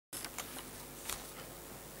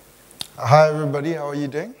Hi everybody, how are you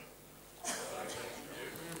doing?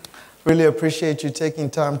 Really appreciate you taking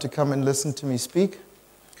time to come and listen to me speak.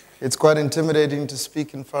 It's quite intimidating to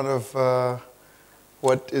speak in front of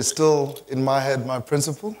what is still, in my head, my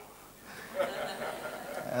principal.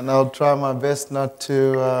 And I'll try my best not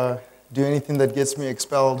to do anything that gets me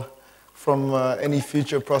expelled from any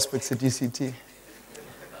future prospects at UCT.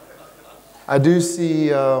 I do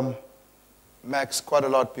see Max quite a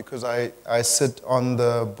lot because I sit on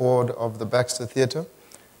the board of the Baxter Theatre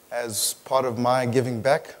as part of my giving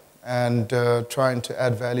back and trying to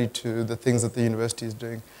add value to the things that the university is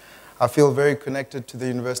doing. I feel very connected to the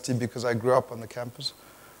university because I grew up on the campus.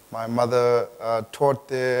 My mother taught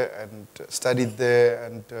there and studied there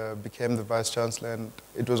and became the vice chancellor, and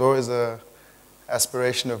it was always an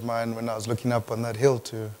aspiration of mine when I was looking up on that hill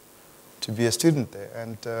to be a student there.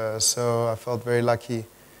 And so I felt very lucky,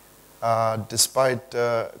 despite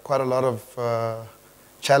quite a lot of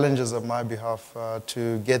challenges on my behalf,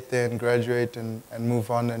 to get there and graduate and move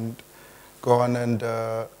on and go on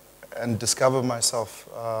and discover myself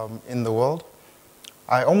in the world.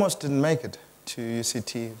 I almost didn't make it to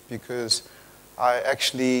UCT because I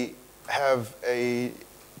actually have a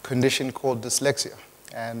condition called dyslexia,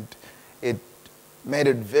 and it made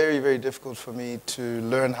it very, very difficult for me to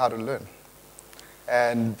learn how to learn.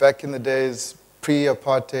 And back in the days,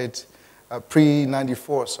 pre-apartheid,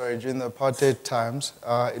 pre-94, sorry, during the apartheid times,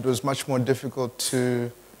 it was much more difficult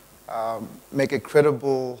to make a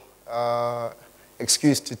credible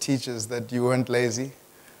excuse to teachers that you weren't lazy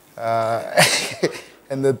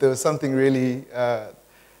and that there was something really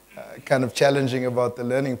kind of challenging about the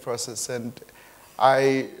learning process. And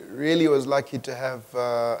I really was lucky to have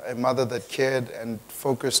a mother that cared and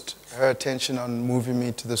focused her attention on moving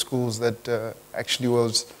me to the schools that actually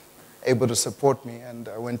was able to support me. And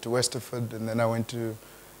I went to Westerford, and then I went to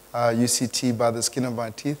UCT by the skin of my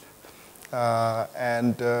teeth.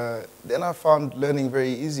 And then I found learning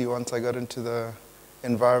very easy once I got into the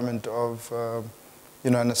environment of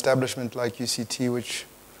an establishment like UCT, which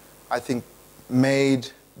I think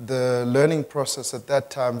made the learning process at that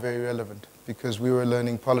time very relevant, because we were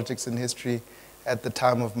learning politics and history at the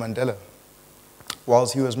time of Mandela,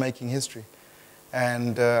 whilst he was making history.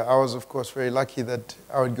 And I was, of course, very lucky that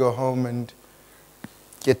I would go home and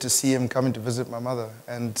get to see him coming to visit my mother.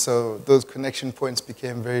 And so those connection points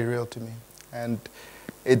became very real to me. And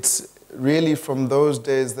it's really from those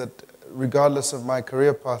days that, regardless of my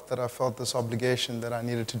career path, that I felt this obligation that I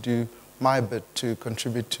needed to do my bit to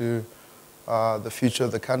contribute to the future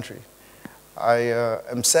of the country. I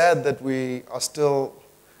am sad that we are still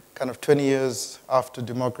kind of 20 years after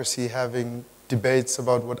democracy having debates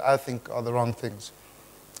about what I think are the wrong things.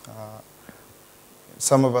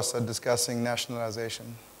 Some of us are discussing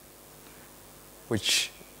nationalization,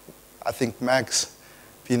 which I think Max,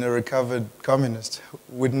 being a recovered communist,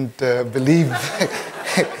 wouldn't believe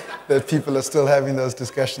that people are still having those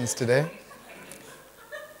discussions today.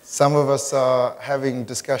 Some of us are having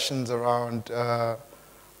discussions around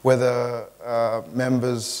whether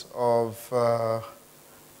members of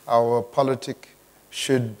our politic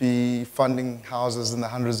should be funding houses in the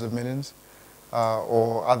hundreds of millions,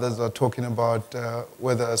 or others are talking about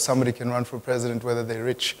whether somebody can run for president, whether they're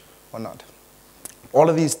rich or not. All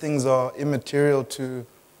of these things are immaterial to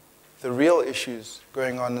the real issues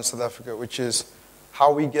going on in South Africa, which is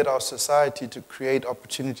how we get our society to create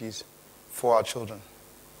opportunities for our children.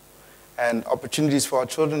 And opportunities for our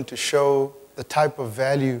children to show the type of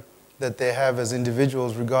value that they have as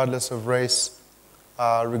individuals, regardless of race,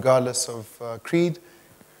 regardless of creed,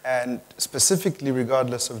 and specifically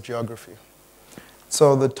regardless of geography.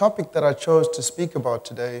 So the topic that I chose to speak about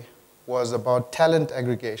today was about talent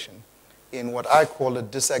aggregation in what I call a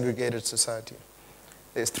disaggregated society.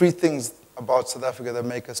 There's three things about South Africa that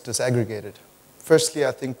make us disaggregated. Firstly,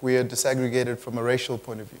 I think we are disaggregated from a racial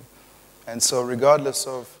point of view. And so regardless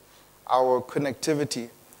of our connectivity,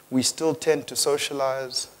 we still tend to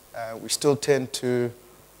socialize, we still tend to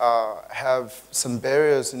have some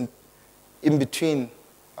barriers in between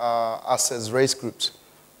us as race groups,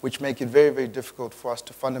 which make it very, very difficult for us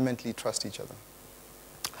to fundamentally trust each other.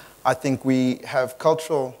 I think we have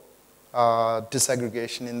cultural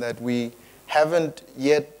disaggregation in that we haven't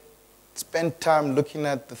yet spent time looking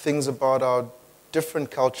at the things about our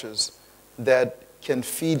different cultures that can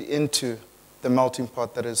feed into the melting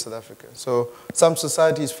pot that is South Africa. So some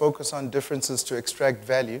societies focus on differences to extract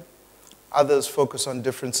value. Others focus on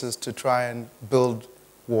differences to try and build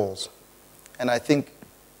walls. And I think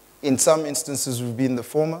in some instances we've been the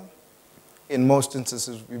former. In most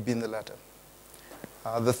instances we've been the latter.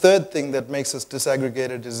 The third thing that makes us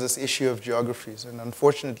disaggregated is this issue of geographies. And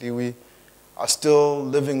unfortunately we are still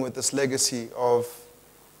living with this legacy of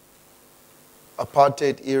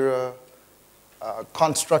apartheid-era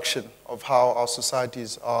construction of how our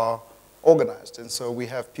societies are organized. And so we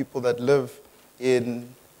have people that live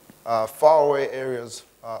in faraway areas,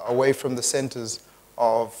 away from the centers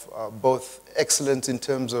of both excellence in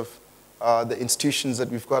terms of the institutions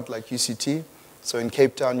that we've got, like UCT. So in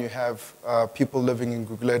Cape Town, you have people living in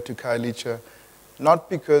Gugulethu, Khayelitsha,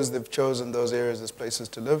 not because they've chosen those areas as places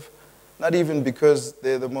to live, not even because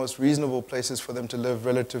they're the most reasonable places for them to live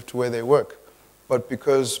relative to where they work, but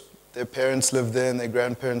because their parents live there and their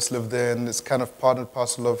grandparents live there, and it's kind of part and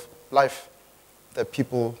parcel of life that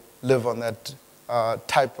people live on that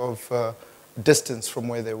type of distance from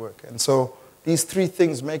where they work. And so these three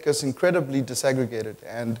things make us incredibly disaggregated.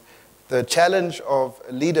 And the challenge of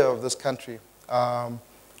a leader of this country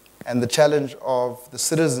and the challenge of the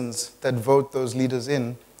citizens that vote those leaders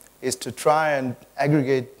in is to try and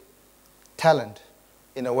aggregate talent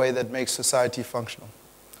in a way that makes society functional.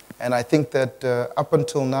 And I think that up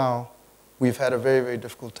until now, we've had a very, very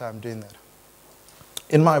difficult time doing that.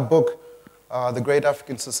 In my book, The Great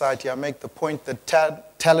African Society, I make the point that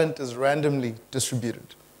talent is randomly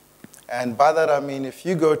distributed. And by that I mean, if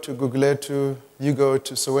you go to Gugulethu, you go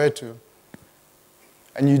to Soweto,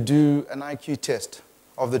 and you do an IQ test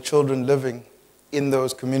of the children living in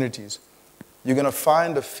those communities, you're going to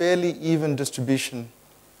find a fairly even distribution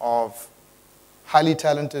of highly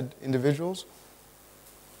talented individuals,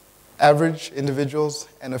 average individuals,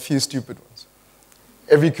 and a few stupid ones.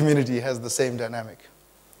 Every community has the same dynamic.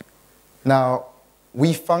 Now,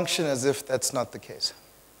 we function as if that's not the case.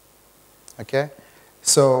 Okay?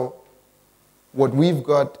 So what we've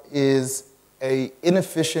got is an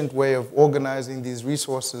inefficient way of organizing these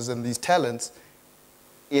resources and these talents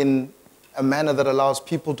in a manner that allows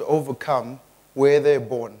people to overcome where they're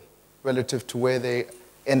born relative to where they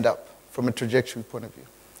end up from a trajectory point of view.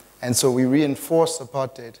 And so we reinforce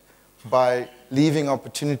apartheid by leaving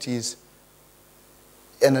opportunities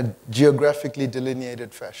in a geographically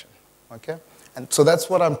delineated fashion. Okay? And so that's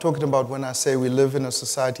what I'm talking about when I say we live in a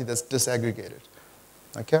society that's disaggregated.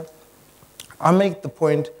 Okay? I make the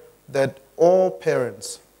point that all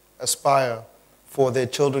parents aspire for their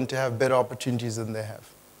children to have better opportunities than they have.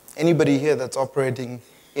 Anybody here that's operating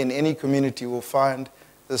in any community will find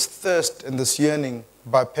this thirst and this yearning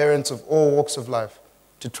by parents of all walks of life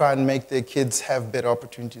to try and make their kids have better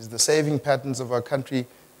opportunities. The saving patterns of our country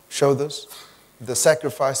show this. The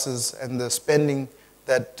sacrifices and the spending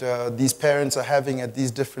that these parents are having at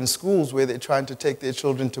these different schools where they're trying to take their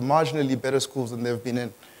children to marginally better schools than they've been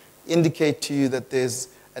in indicate to you that there's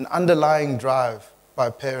an underlying drive by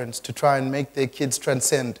parents to try and make their kids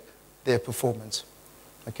transcend their performance.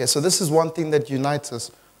 Okay, so this is one thing that unites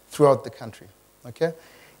us throughout the country. Okay?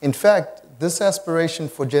 In fact, this aspiration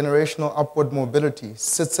for generational upward mobility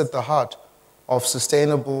sits at the heart of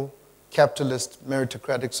sustainable, capitalist,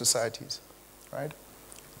 meritocratic societies. Right?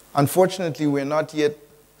 Unfortunately, we're not yet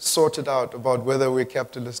sorted out about whether we're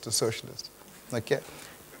capitalist or socialist. Okay?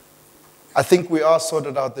 I think we are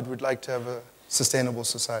sorted out that we'd like to have a sustainable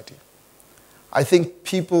society. I think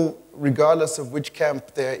people, regardless of which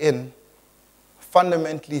camp they're in,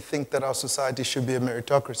 fundamentally think that our society should be a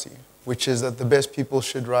meritocracy, which is that the best people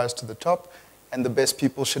should rise to the top and the best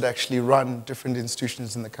people should actually run different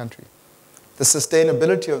institutions in the country. The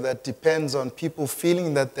sustainability of that depends on people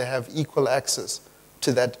feeling that they have equal access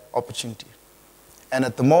to that opportunity. And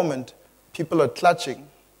at the moment, people are clutching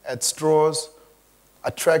at straws,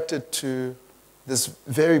 attracted to this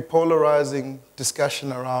very polarizing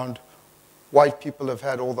discussion around white people have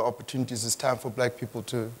had all the opportunities, it's time for black people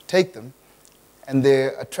to take them. And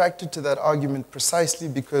they're attracted to that argument precisely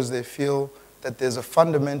because they feel that there's a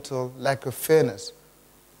fundamental lack of fairness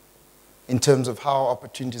in terms of how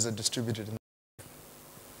opportunities are distributed.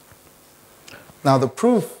 Now, the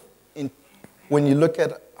proof when you look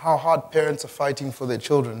at how hard parents are fighting for their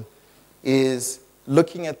children is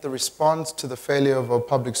looking at the response to the failure of our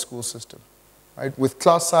public school system. Right? With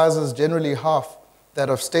class sizes generally half that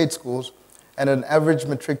of state schools and an average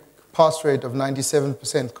matric pass rate of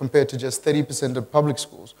 97% compared to just 30% of public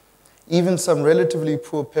schools, even some relatively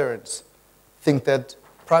poor parents think that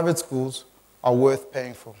private schools are worth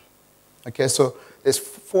paying for. Okay, so there's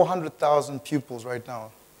 400,000 pupils right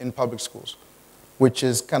now in public schools, which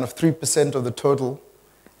is kind of 3% of the total,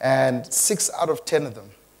 and 6 out of 10 of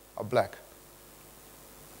them are black.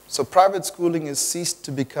 So private schooling has ceased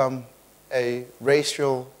to become a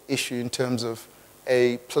racial issue in terms of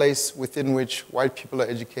a place within which white people are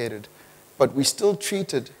educated. But we still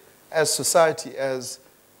treat it as society as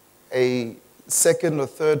a second or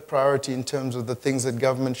third priority in terms of the things that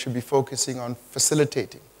government should be focusing on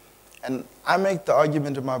facilitating. And I make the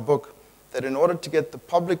argument in my book that in order to get the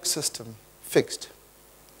public system fixed,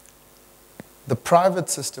 the private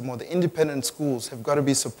system or the independent schools have got to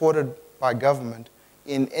be supported by government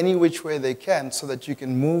in any which way they can so that you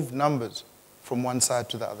can move numbers from one side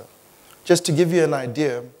to the other. Just to give you an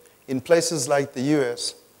idea, in places like the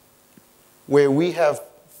US, where we have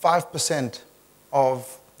 5%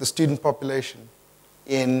 of the student population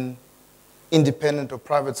in independent or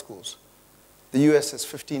private schools, the US is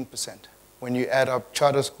 15% when you add up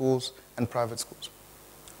charter schools and private schools.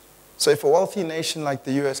 So if a wealthy nation like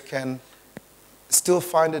the US can still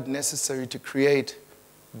find it necessary to create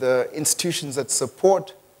the institutions that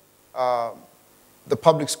support the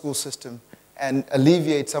public school system and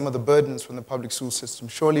alleviate some of the burdens from the public school system,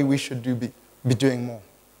 surely we should be doing more.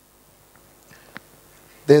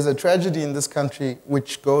 There's a tragedy in this country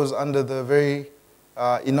which goes under the very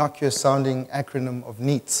innocuous sounding acronym of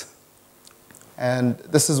NEETs. And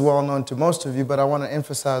this is well known to most of you, but I want to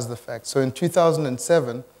emphasize the fact. So in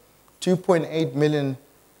 2007, 2.8 million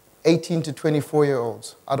 18 to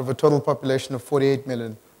 24-year-olds out of a total population of 48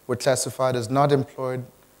 million were classified as not employed,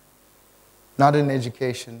 not in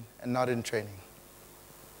education, and not in training.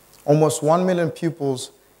 Almost 1 million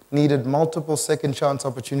pupils needed multiple second chance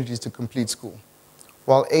opportunities to complete school,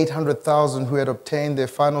 while 800,000 who had obtained their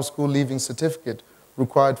final school leaving certificate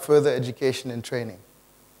required further education and training.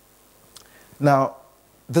 Now,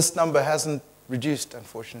 this number hasn't reduced,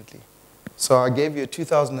 unfortunately. So I gave you a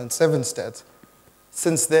 2007 stats.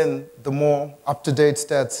 Since then, the more up-to-date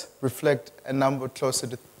stats reflect a number closer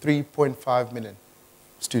to 3.5 million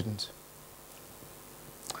students.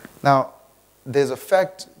 Now, there's a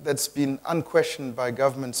fact that's been unquestioned by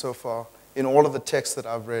government so far in all of the texts that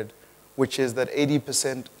I've read, which is that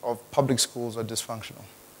 80% of public schools are dysfunctional.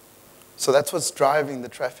 So that's what's driving the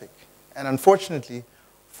traffic. And unfortunately,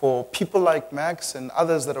 for people like Max and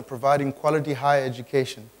others that are providing quality higher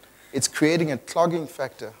education, it's creating a clogging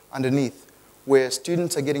factor underneath where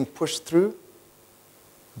students are getting pushed through.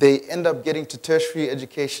 They end up getting to tertiary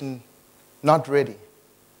education not ready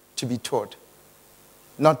to be taught,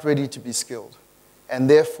 not ready to be skilled. And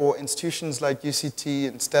therefore, institutions like UCT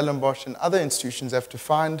and Stellenbosch and other institutions have to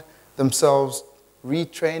find themselves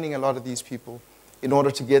retraining a lot of these people in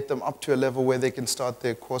order to get them up to a level where they can start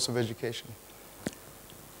their course of education.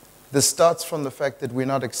 This starts from the fact that we're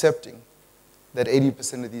not accepting that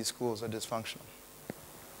 80% of these schools are dysfunctional.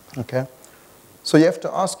 Okay? So you have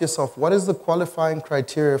to ask yourself, what is the qualifying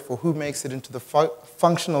criteria for who makes it into the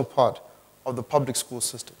functional part of the public school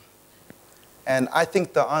system? And I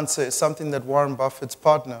think the answer is something that Warren Buffett's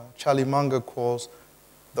partner, Charlie Munger, calls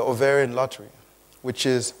the ovarian lottery, which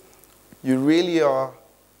is you really are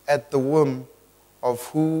at the whim of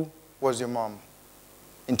who was your mom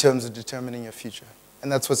in terms of determining your future.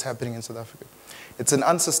 And that's what's happening in South Africa. It's an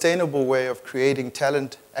unsustainable way of creating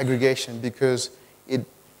talent aggregation because it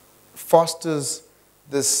fosters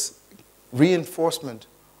this reinforcement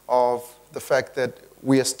of the fact that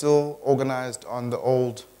we are still organized on the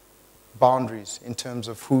old boundaries in terms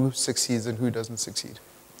of who succeeds and who doesn't succeed.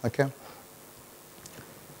 Okay?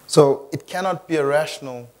 So it cannot be a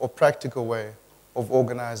rational or practical way of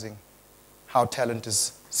organizing how talent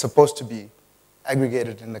is supposed to be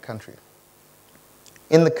aggregated in the country.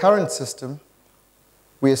 In the current system,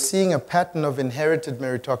 we are seeing a pattern of inherited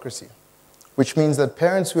meritocracy, which means that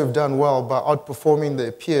parents who have done well by outperforming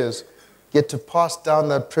their peers get to pass down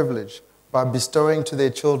that privilege by bestowing to their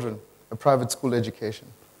children a private school education.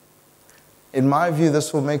 In my view,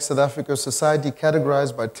 this will make South Africa's society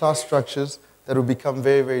categorized by class structures that will become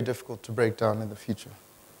very, very difficult to break down in the future.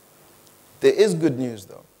 There is good news,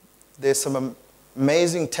 though. There's some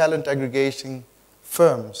amazing talent aggregation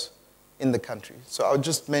firms in the country. So I'll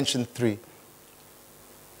just mention three.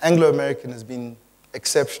 Anglo-American has been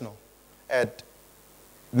exceptional at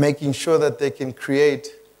making sure that they can create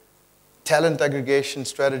talent aggregation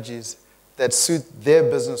strategies that suit their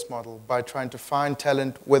business model by trying to find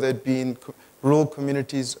talent, whether it be in rural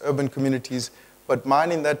communities, urban communities, but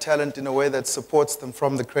mining that talent in a way that supports them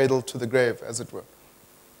from the cradle to the grave, as it were.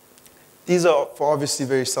 These are for obviously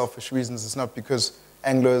very selfish reasons. It's not because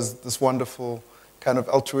Anglo is this wonderful kind of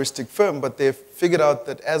altruistic firm, but they've figured out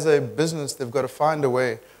that as a business, they've got to find a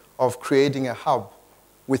way of creating a hub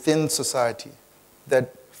within society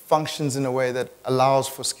that functions in a way that allows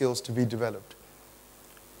for skills to be developed.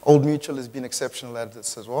 Old Mutual has been exceptional at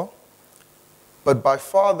this as well. But by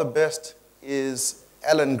far the best is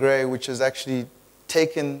Alan Gray, which has actually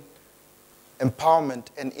taken empowerment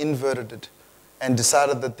and inverted it and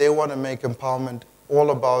decided that they want to make empowerment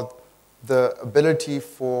all about the ability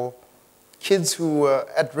for kids who were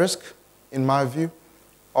at risk, in my view,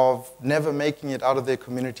 of never making it out of their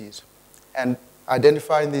communities, and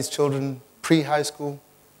identifying these children pre-high school,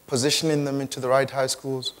 positioning them into the right high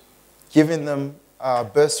schools, giving them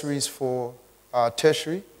bursaries for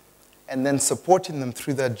tertiary, and then supporting them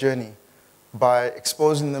through that journey by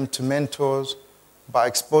exposing them to mentors, by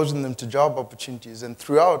exposing them to job opportunities. And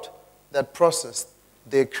throughout that process,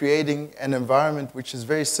 they're creating an environment which is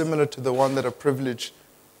very similar to the one that a privileged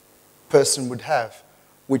person would have,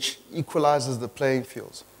 which equalizes the playing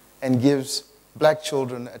fields and gives black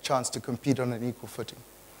children a chance to compete on an equal footing.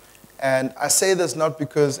 And I say this not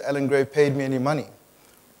because Alan Gray paid me any money,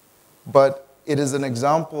 but it is an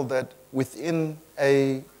example that within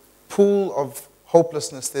a pool of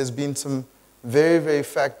hopelessness, there's been some very, very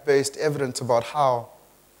fact-based evidence about how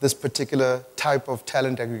this particular type of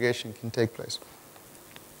talent aggregation can take place.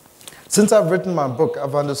 Since I've written my book,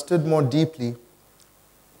 I've understood more deeply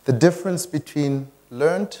the difference between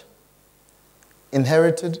learned,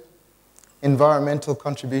 inherited, environmental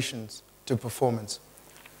contributions to performance.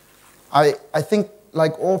 I think,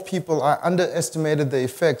 like all people, I underestimated the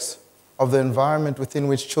effects of the environment within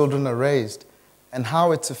which children are raised and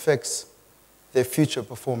how it affects their future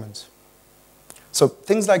performance. So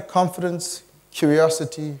things like confidence,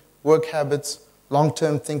 curiosity, work habits,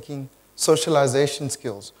 long-term thinking, socialization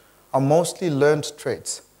skills are mostly learned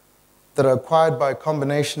traits that are acquired by a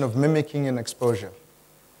combination of mimicking and exposure.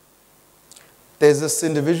 There's this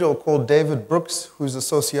individual called David Brooks, who's a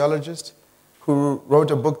sociologist, who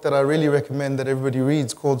wrote a book that I really recommend that everybody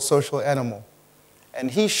reads called Social Animal.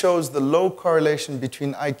 And he shows the low correlation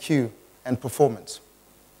between IQ and performance.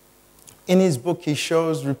 In his book, he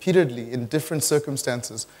shows repeatedly in different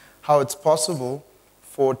circumstances how it's possible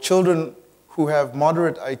for children who have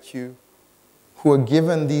moderate IQ, who are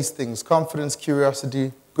given these things, confidence,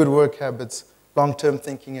 curiosity, good work habits, long-term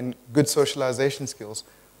thinking, and good socialization skills,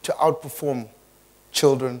 to outperform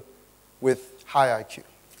children with high IQ.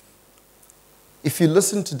 If you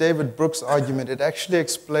listen to David Brooks' argument, it actually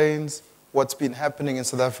explains what's been happening in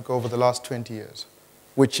South Africa over the last 20 years,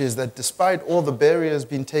 which is that despite all the barriers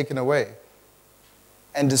being taken away,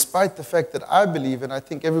 and despite the fact that I believe, and I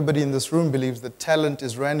think everybody in this room believes, that talent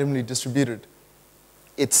is randomly distributed,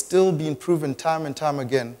 it's still been proven time and time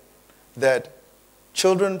again that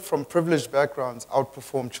children from privileged backgrounds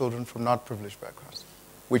outperform children from not privileged backgrounds,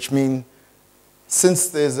 which means since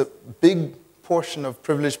there's a big portion of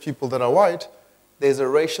privileged people that are white, there's a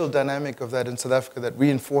racial dynamic of that in South Africa that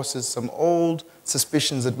reinforces some old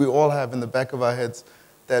suspicions that we all have in the back of our heads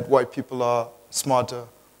that white people are smarter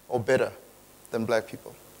or better than black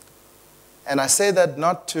people. And I say that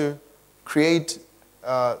not to create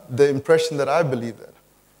the impression that I believe that.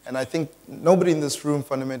 And I think nobody in this room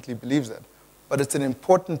fundamentally believes that. But it's an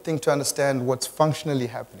important thing to understand what's functionally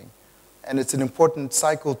happening. And it's an important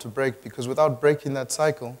cycle to break, because without breaking that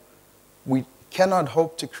cycle, we cannot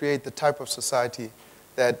hope to create the type of society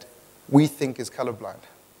that we think is colorblind.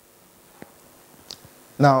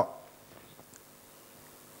 Now,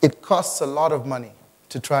 it costs a lot of money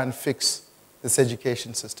to try and fix this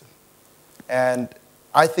education system. And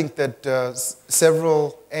I think that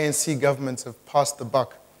several ANC governments have passed the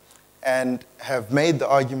buck and have made the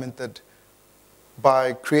argument that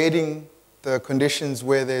by creating the conditions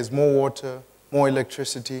where there's more water, more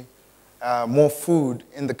electricity, more food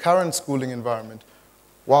in the current schooling environment,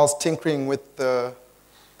 whilst tinkering with the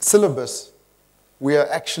syllabus, we are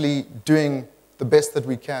actually doing the best that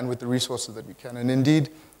we can with the resources that we can. And indeed,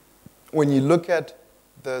 when you look at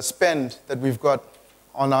the spend that we've got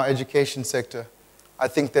on our education sector, I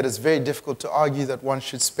think that it's very difficult to argue that one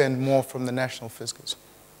should spend more from the national fiscus.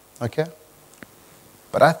 Okay?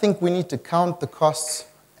 But I think we need to count the costs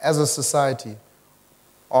as a society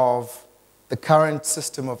of the current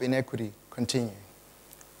system of inequity continuing.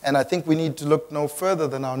 And I think we need to look no further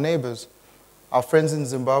than our neighbors, our friends in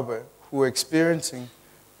Zimbabwe, who are experiencing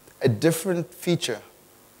a different feature,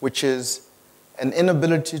 which is an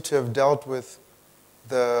inability to have dealt with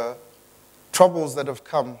the troubles that have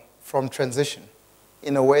come from transition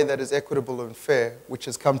in a way that is equitable and fair, which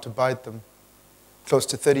has come to bite them close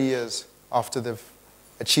to 30 years after they've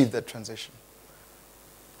achieved that transition.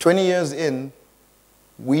 20 years in,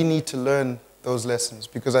 we need to learn those lessons,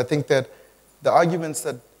 because I think that the arguments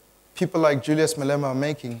that people like Julius Malema are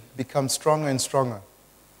making become stronger and stronger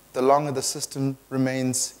the longer the system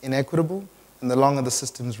remains inequitable and the longer the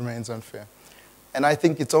system remains unfair. And I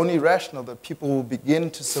think it's only rational that people will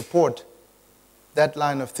begin to support that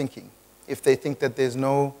line of thinking if they think that there's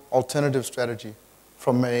no alternative strategy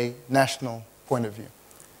from a national point of view.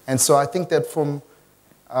 And so I think that from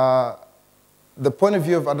the point of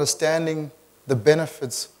view of understanding the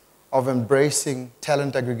benefits of embracing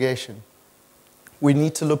talent aggregation, we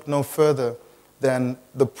need to look no further than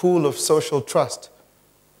the pool of social trust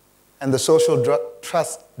and the social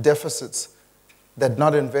trust deficits that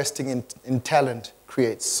not investing in talent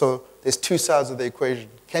creates. So there's two sides of the equation.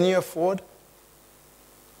 Can you afford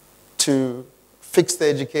to fix the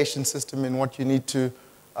education system in what you need to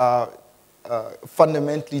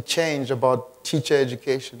fundamentally change about teacher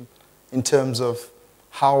education in terms of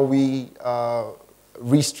how we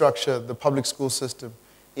restructure the public school system,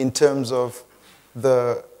 in terms of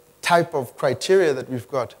the type of criteria that we've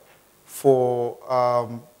got for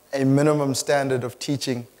a minimum standard of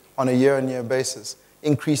teaching on a year-on-year basis,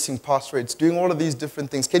 increasing pass rates, doing all of these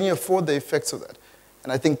different things. Can you afford the effects of that?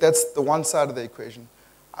 And I think that's the one side of the equation.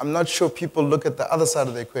 I'm not sure people look at the other side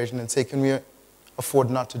of the equation and say, can we afford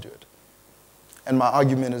not to do it? And my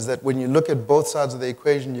argument is that when you look at both sides of the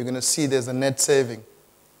equation, you're going to see there's a net saving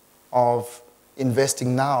of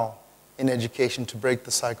investing now in education to break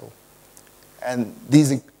the cycle. And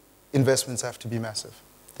these investments have to be massive.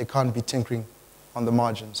 They can't be tinkering on the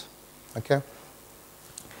margins, okay?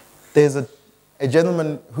 There's a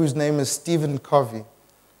gentleman whose name is Stephen Covey,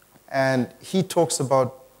 and he talks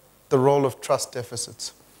about the role of trust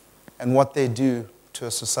deficits and what they do to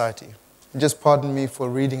a society. Just pardon me for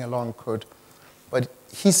reading a long quote, but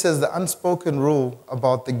he says the unspoken rule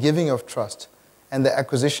about the giving of trust and the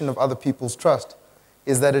acquisition of other people's trust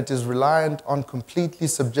is that it is reliant on completely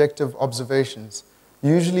subjective observations,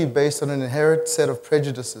 usually based on an inherent set of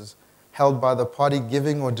prejudices held by the party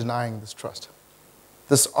giving or denying this trust.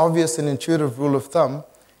 This obvious and intuitive rule of thumb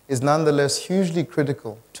is nonetheless hugely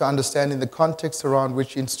critical to understanding the context around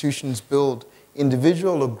which institutions build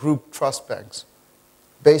individual or group trust banks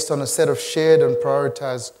based on a set of shared and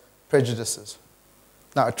prioritized prejudices.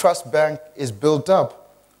 Now, a trust bank is built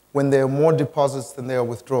up when there are more deposits than there are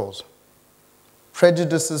withdrawals.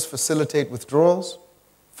 Prejudices facilitate withdrawals.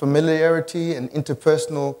 Familiarity and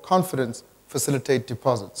interpersonal confidence facilitate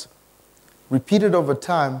deposits. Repeated over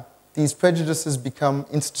time, these prejudices become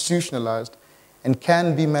institutionalized and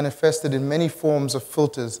can be manifested in many forms of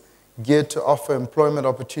filters geared to offer employment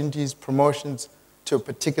opportunities, promotions to a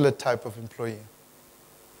particular type of employee.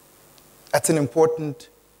 That's an important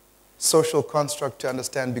social construct to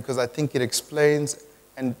understand because I think it explains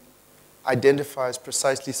and identifies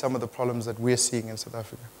precisely some of the problems that we're seeing in South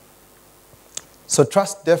Africa. So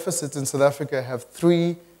trust deficits in South Africa have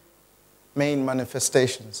three main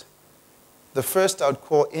manifestations. The first I would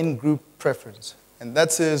call in-group preference, and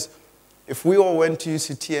that says if we all went to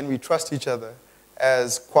UCT and we trust each other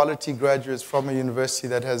as quality graduates from a university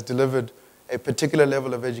that has delivered a particular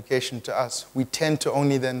level of education to us, we tend to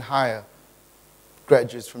only then hire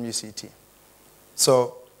graduates from UCT.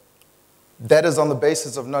 So that is on the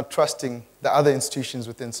basis of not trusting the other institutions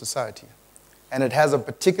within society. And it has a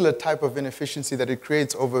particular type of inefficiency that it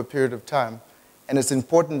creates over a period of time. And it's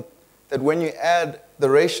important that when you add the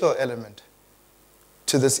racial element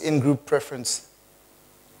to this in-group preference,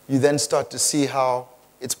 you then start to see how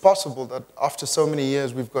it's possible that after so many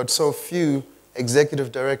years, we've got so few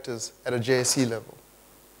executive directors at a JSE level.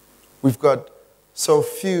 We've got so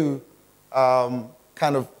few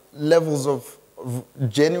kind of levels of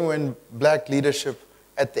genuine black leadership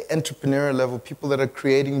at the entrepreneurial level, people that are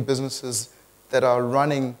creating businesses, that are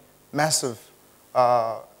running massive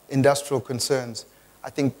industrial concerns. I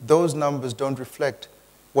think those numbers don't reflect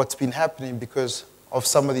what's been happening because of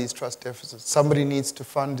some of these trust deficits. Somebody needs to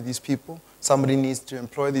fund these people. Somebody needs to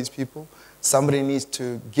employ these people. Somebody needs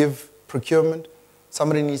to give procurement.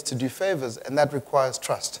 Somebody needs to do favors, and that requires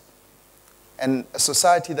trust. And a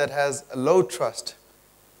society that has a low trust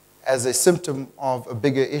as a symptom of a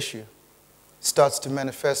bigger issue starts to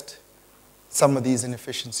manifest some of these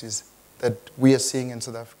inefficiencies that we are seeing in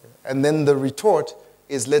South Africa. And then the retort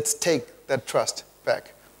is, let's take that trust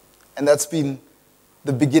back. And that's been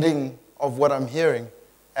the beginning of what I'm hearing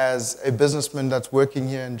as a businessman that's working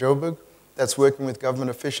here in Joburg, that's working with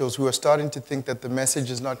government officials who are starting to think that the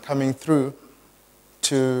message is not coming through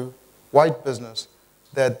to white business,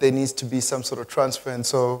 that there needs to be some sort of transfer, and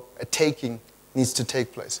so a taking needs to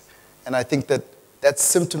take place. And I think that that's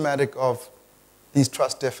symptomatic of these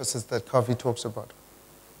trust deficits that Covey talks about.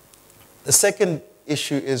 The second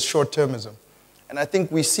issue is short-termism. And I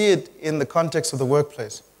think we see it in the context of the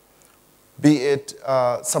workplace, be it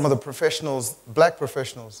some of the professionals, black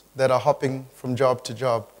professionals, that are hopping from job to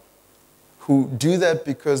job, who do that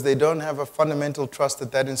because they don't have a fundamental trust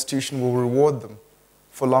that that institution will reward them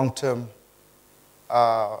for long-term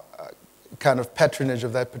kind of patronage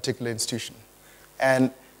of that particular institution.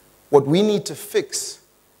 And what we need to fix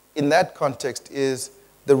in that context is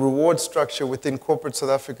the reward structure within corporate South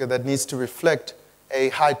Africa that needs to reflect a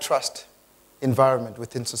high trust environment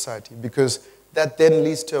within society, because that then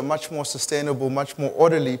leads to a much more sustainable, much more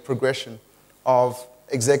orderly progression of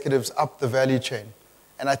executives up the value chain.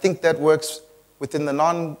 And I think that works within the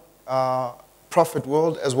non-profit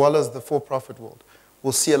world as well as the for-profit world.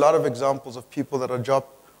 We'll see a lot of examples of people that are job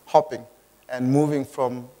hopping and moving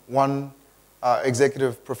from one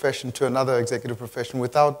executive profession to another executive profession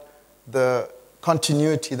without the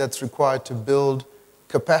continuity that's required to build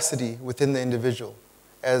capacity within the individual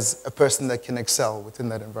as a person that can excel within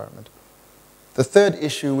that environment. The third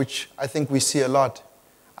issue, which I think we see a lot,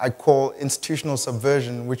 I call institutional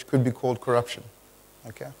subversion, which could be called corruption.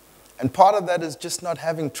 Okay? And part of that is just not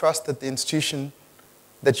having trust that the institution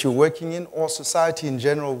that you're working in or society in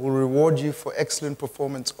general will reward you for excellent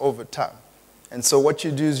performance over time. And so what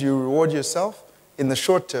you do is you reward yourself in the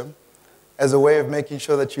short term as a way of making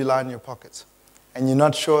sure that you line your pockets. And you're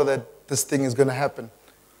not sure that this thing is going to happen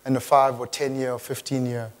in a 5 or 10-year or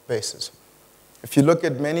 15-year basis. If you look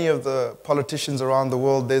at many of the politicians around the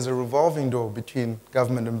world, there's a revolving door between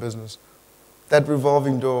government and business. That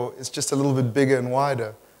revolving door is just a little bit bigger and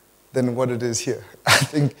wider than what it is here. I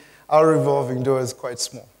think our revolving door is quite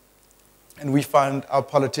small. And we find our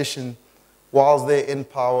politicians, whilst they're in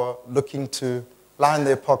power, looking to line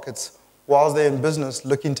their pockets, whilst they're in business,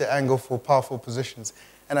 looking to angle for powerful positions.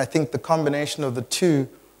 And I think the combination of the two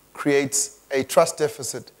creates a trust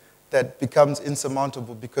deficit that becomes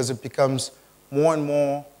insurmountable because it becomes more and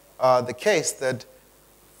more the case that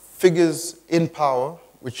figures in power,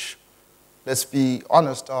 which, let's be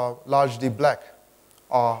honest, are largely black,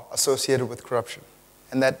 are associated with corruption.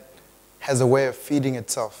 And that has a way of feeding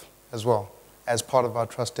itself as well as part of our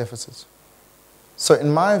trust deficits. So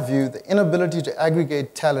in my view, the inability to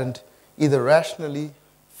aggregate talent either rationally,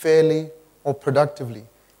 fairly, or productively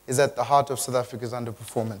is at the heart of South Africa's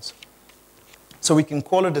underperformance. So we can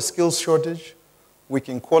call it a skills shortage, we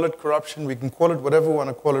can call it corruption, we can call it whatever we want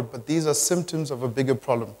to call it, but these are symptoms of a bigger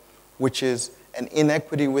problem, which is an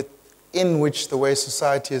inequity within which the way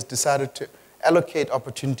society has decided to allocate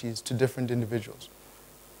opportunities to different individuals.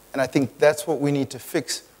 And I think that's what we need to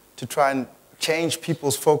fix to try and change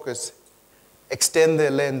people's focus, extend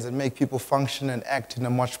their lens, and make people function and act in a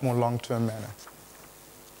much more long-term manner.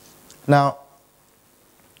 Now,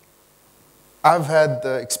 I've had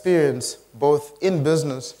the experience, both in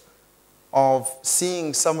business, of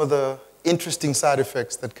seeing some of the interesting side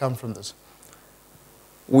effects that come from this.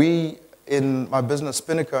 We, in my business,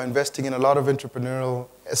 Spinnaker, are investing in a lot of entrepreneurial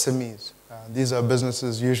SMEs. These are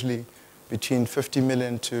businesses usually between 50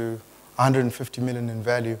 million to 150 million in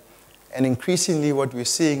value. And increasingly what we're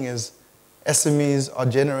seeing is SMEs are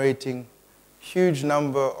generating huge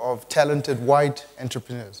number of talented white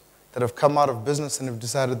entrepreneurs that have come out of business and have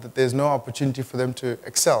decided that there's no opportunity for them to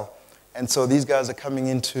excel. And so these guys are coming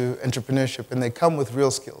into entrepreneurship, and they come with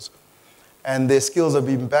real skills. And their skills are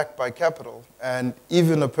being backed by capital. And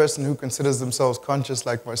even a person who considers themselves conscious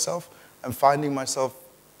like myself, I'm finding myself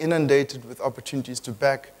inundated with opportunities to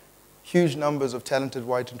back huge numbers of talented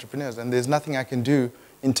white entrepreneurs. And there's nothing I can do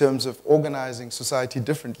in terms of organizing society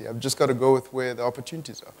differently. I've just got to go with where the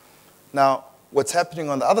opportunities are. Now, what's happening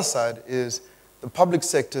on the other side is the public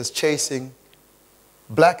sector is chasing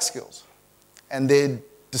black skills. And they're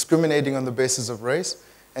discriminating on the basis of race.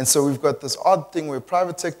 And so we've got this odd thing where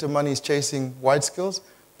private sector money is chasing white skills,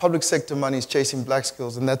 public sector money is chasing black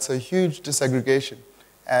skills, and that's a huge disaggregation.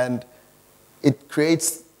 And it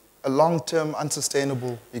creates a long-term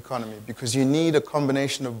unsustainable economy because you need a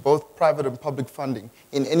combination of both private and public funding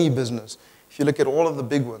in any business. If you look at all of the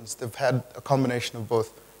big ones, they've had a combination of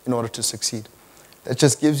both in order to succeed. That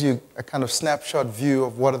just gives you a kind of snapshot view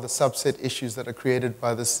of what are the subset issues that are created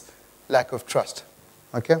by this lack of trust.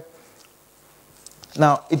 Okay?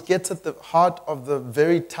 Now, it gets at the heart of the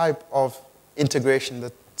very type of integration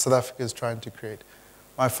that South Africa is trying to create.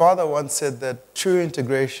 My father once said that true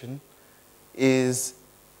integration is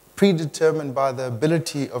predetermined by the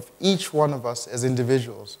ability of each one of us as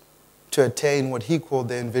individuals to attain what he called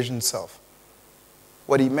the envisioned self.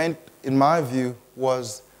 What he meant, in my view,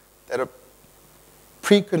 was that a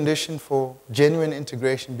precondition for genuine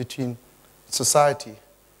integration between society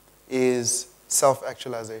is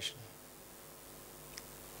self-actualization.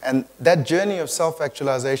 And that journey of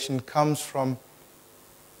self-actualization comes from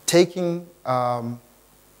taking kind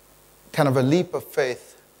of a leap of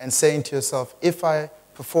faith and saying to yourself, if I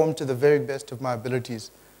perform to the very best of my abilities,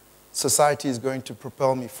 society is going to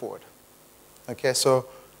propel me forward. Okay, so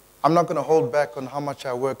I'm not going to hold back on how much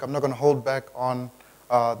I work. I'm not going to hold back on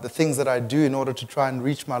the things that I do in order to try and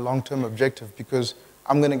reach my long-term objective because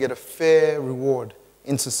I'm going to get a fair reward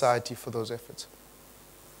in society for those efforts.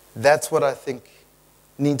 That's what I think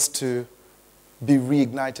needs to be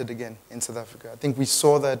reignited again in South Africa. I think we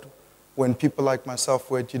saw that when people like myself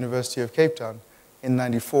were at University of Cape Town in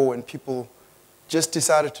 '94, when people just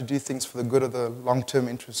decided to do things for the good of the long-term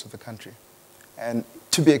interests of the country. And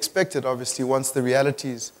to be expected, obviously, once the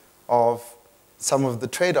realities of some of the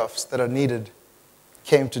trade-offs that are needed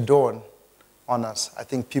came to dawn on us, I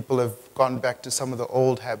think people have gone back to some of the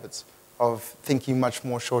old habits of thinking much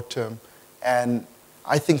more short-term. And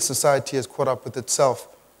I think society has caught up with itself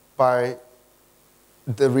by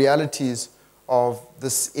the realities of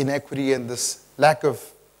this inequity and this lack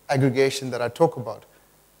of aggregation that I talk about,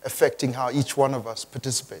 affecting how each one of us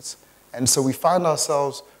participates. And so we find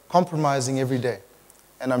ourselves compromising every day.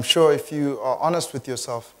 And I'm sure if you are honest with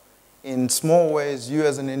yourself, in small ways, you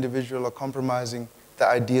as an individual are compromising the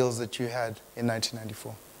ideals that you had in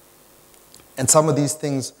 1994. And some of these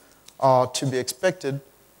things are to be expected,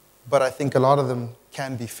 but I think a lot of them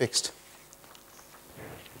can be fixed.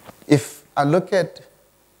 If I look at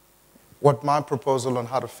what my proposal on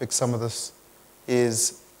how to fix some of this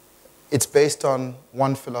is, it's based on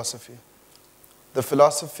one philosophy. The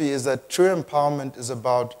philosophy is that true empowerment is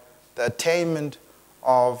about the attainment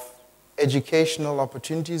of educational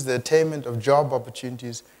opportunities, the attainment of job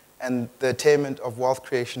opportunities, and the attainment of wealth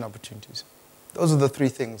creation opportunities. Those are the three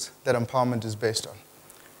things that empowerment is based on.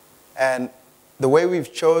 And the way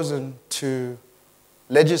we've chosen to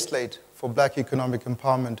legislate for black economic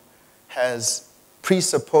empowerment has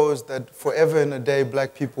presupposed that forever and a day,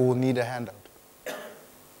 black people will need a handout.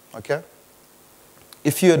 Okay?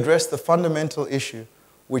 If you address the fundamental issue,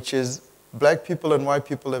 which is black people and white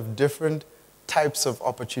people have different types of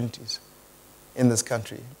opportunities in this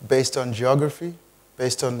country, based on geography,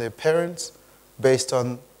 based on their parents, based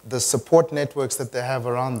on the support networks that they have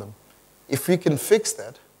around them. If we can fix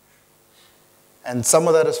that, and some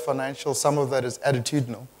of that is financial, some of that is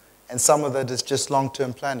attitudinal, and some of that is just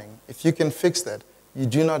long-term planning. If you can fix that, you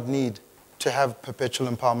do not need to have perpetual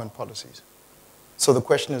empowerment policies. So the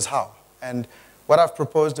question is how? And what I've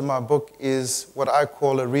proposed in my book is what I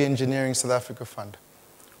call a re-engineering South Africa fund,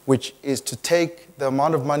 which is to take the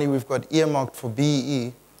amount of money we've got earmarked for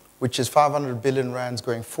BEE, which is 500 billion rands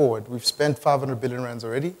going forward. We've spent 500 billion rands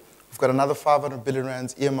already. We've got another 500 billion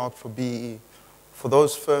rands earmarked for BEE. For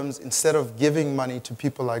those firms, instead of giving money to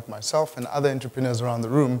people like myself and other entrepreneurs around the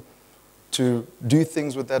room to do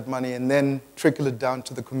things with that money and then trickle it down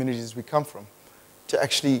to the communities we come from, to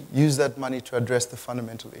actually use that money to address the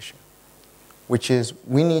fundamental issue, which is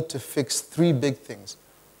we need to fix three big things.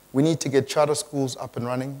 We need to get charter schools up and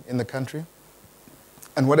running in the country.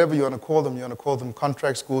 And whatever you want to call them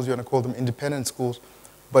contract schools, you want to call them independent schools,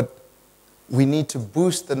 but we need to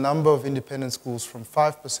boost the number of independent schools from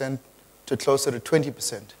 5% to closer to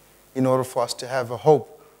 20% in order for us to have a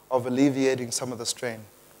hope of alleviating some of the strain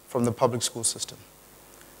from the public school system.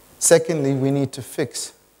 Secondly, we need to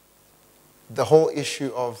fix the whole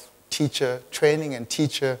issue of teacher training and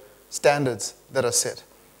teacher standards that are set.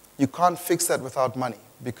 You can't fix that without money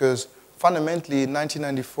because fundamentally in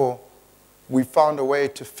 1994, we found a way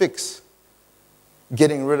to fix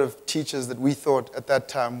getting rid of teachers that we thought at that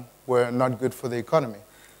time were not good for the economy,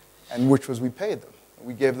 and which was we paid them.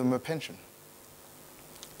 We gave them a pension.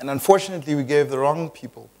 And unfortunately, we gave the wrong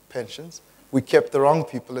people pensions. We kept the wrong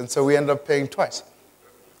people, and so we ended up paying twice.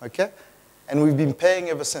 Okay? And we've been paying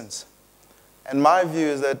ever since. And my view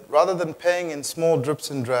is that rather than paying in small drips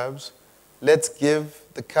and drabs, let's give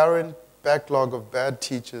the current backlog of bad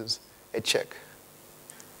teachers a check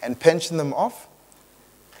and pension them off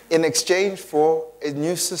in exchange for a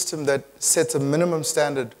new system that sets a minimum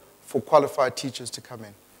standard for qualified teachers to come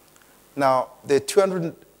in. Now, there are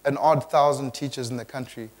 200 and odd thousand teachers in the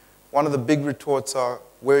country. One of the big retorts are,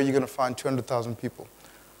 where are you going to find 200,000 people?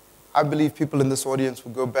 I believe people in this audience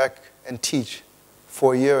will go back and teach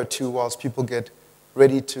for a year or two whilst people get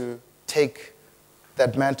ready to take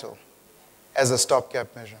that mantle as a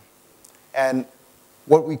stopgap measure. And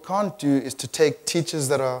what we can't do is to take teachers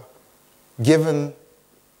that are given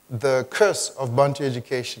the curse of Bantu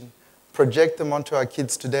education, project them onto our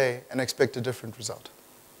kids today, and expect a different result.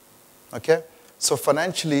 Okay? So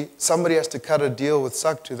financially, somebody has to cut a deal with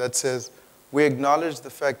SACTU that says, we acknowledge the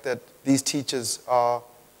fact that these teachers are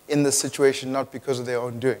in this situation not because of their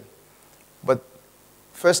own doing. But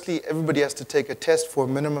firstly, everybody has to take a test for a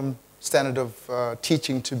minimum standard of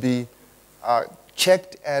teaching to be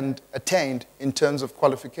checked and attained in terms of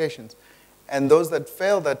qualifications. And those that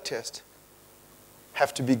fail that test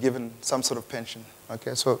have to be given some sort of pension.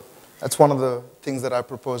 Okay, so that's one of the things that I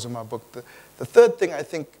propose in my book. The third thing I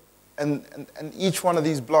think, and each one of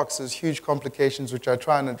these blocks has huge complications, which I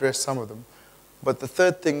try and address some of them. But the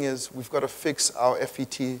third thing is we've got to fix our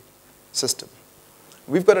FET system.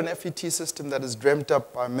 We've got an FET system that is dreamt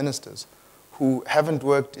up by ministers who haven't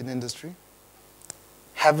worked in industry,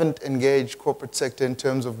 haven't engaged corporate sector in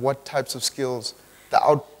terms of what types of skills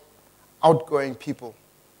the outgoing people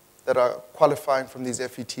that are qualifying from these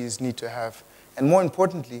FETs need to have. And more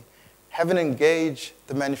importantly, haven't engaged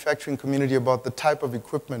the manufacturing community about the type of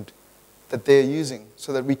equipment that they're using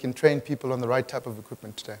so that we can train people on the right type of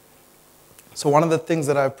equipment today. So one of the things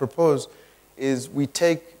that I've proposed is we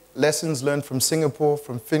take lessons learned from Singapore,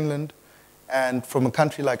 from Finland, and from a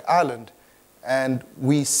country like Ireland, and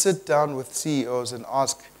we sit down with CEOs and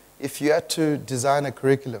ask, if you had to design a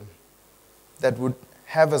curriculum that would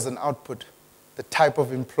have as an output the type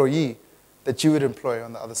of employee that you would employ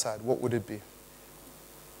on the other side, what would it be?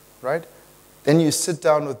 Right? Then you sit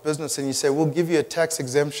down with business and you say, we'll give you a tax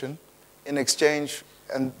exemption in exchange,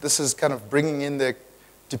 and this is kind of bringing in the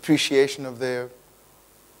depreciation of their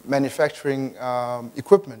manufacturing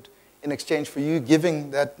equipment in exchange for you giving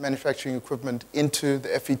that manufacturing equipment into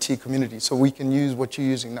the FET community so we can use what you're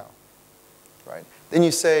using now. Right? Then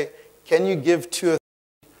you say, can you give 2 or 3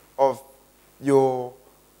 of your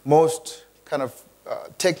most kind of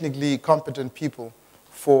technically competent people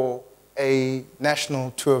for a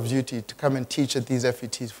national tour of duty to come and teach at these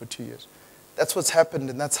FETs for 2 years? That's what's happened,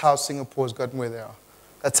 and that's how Singapore's gotten where they are.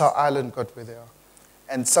 That's how Ireland got where they are.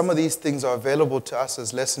 And some of these things are available to us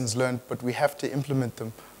as lessons learned, but we have to implement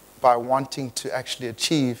them by wanting to actually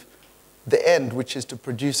achieve the end, which is to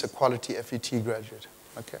produce a quality FET graduate.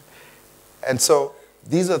 Okay? And so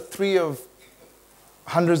these are 3 of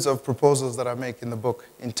hundreds of proposals that I make in the book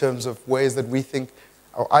in terms of ways that we think,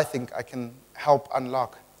 or I think I can help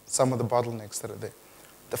unlock some of the bottlenecks that are there.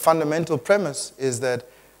 The fundamental premise is that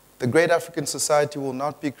the great African society will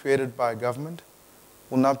not be created by government,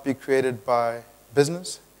 will not be created by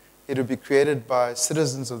business. It will be created by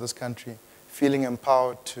citizens of this country feeling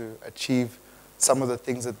empowered to achieve some of the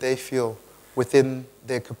things that they feel within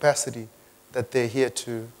their capacity that they're here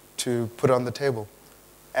to put on the table.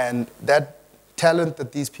 And that talent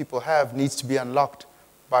that these people have needs to be unlocked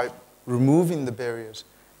by removing the barriers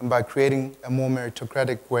and by creating a more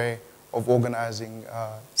meritocratic way of organizing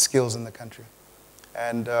skills in the country.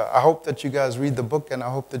 And I hope that you guys read the book, and I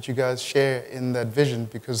hope that you guys share in that vision,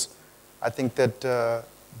 because I think that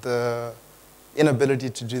the inability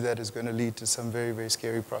to do that is going to lead to some very, very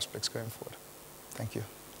scary prospects going forward. Thank you.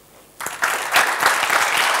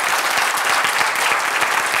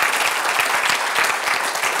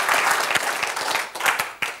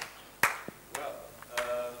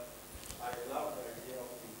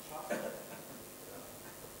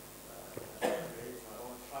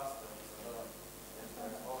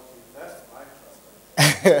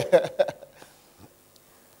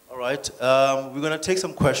 All right, we're going to take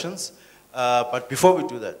some questions, but before we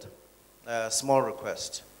do that, a small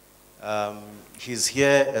request. He's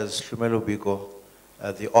here as Hlumelo Biko,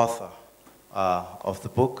 the author of the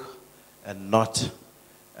book, and not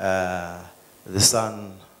the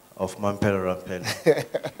son of Mampela Rampela,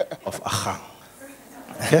 of Agang.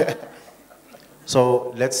 Okay?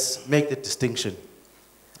 So let's make the distinction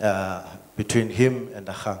between him and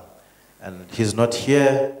Agang. And he's not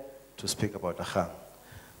here to speak about Agang.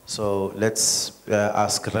 So let's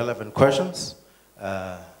ask relevant questions.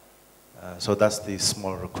 So that's the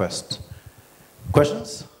small request.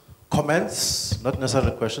 Questions? Comments? Not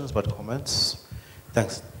necessarily questions, but comments.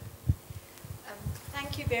 Thanks.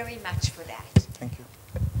 Thank you very much for that. Thank you.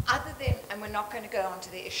 Other than, and we're not going to go on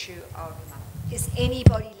to the issue of, is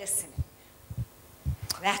anybody listening?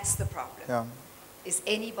 That's the problem. Yeah. Is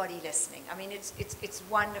anybody listening? I mean, it's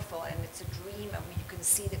wonderful, and it's a dream, and you can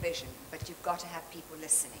see the vision, but you've got to have people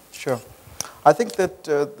listening. Sure. I think that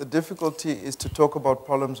the difficulty is to talk about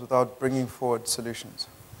problems without bringing forward solutions.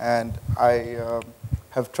 And I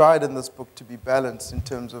have tried in this book to be balanced in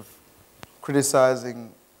terms of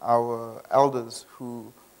criticizing our elders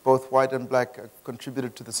who, both white and black,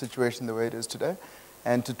 contributed to the situation the way it is today,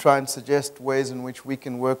 and to try and suggest ways in which we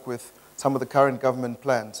can work with some of the current government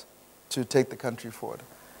plans to take the country forward.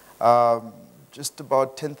 Just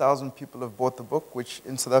about 10,000 people have bought the book, which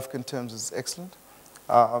in South African terms is excellent.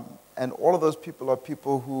 And all of those people are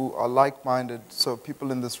people who are like-minded, so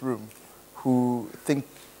people in this room who think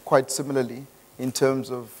quite similarly in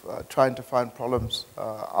terms of trying to find problems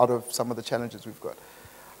out of some of the challenges we've got.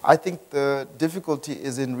 I think the difficulty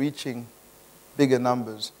is in reaching bigger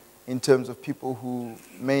numbers in terms of people who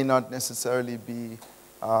may not necessarily be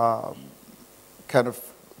kind of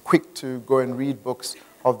quick to go and read books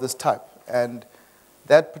of this type. And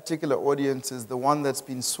that particular audience is the one that's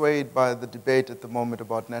been swayed by the debate at the moment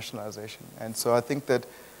about nationalization. And so I think that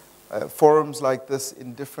forums like this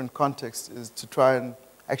in different contexts is to try and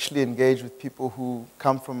actually engage with people who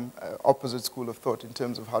come from opposite school of thought in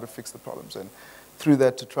terms of how to fix the problems, and through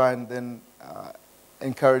that to try and then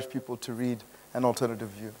encourage people to read an alternative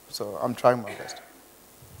view. So I'm trying my best.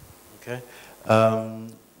 Okay.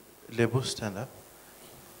 Lebu, stand up.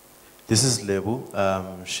 This is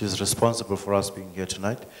Lebu. She's responsible for us being here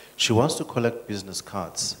tonight. She wants to collect business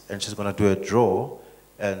cards, and she's going to do a draw,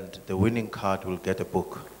 and the winning card will get a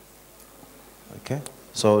book. Okay?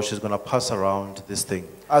 So she's going to pass around this thing.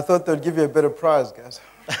 I thought they'd give you a better prize, guys.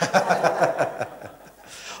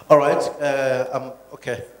 All right.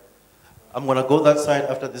 Okay. I'm going to go that side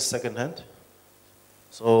after this second hand.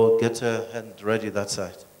 So get a hand ready that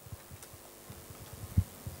side.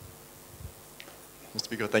 Mr.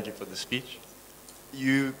 Biko, thank you for the speech.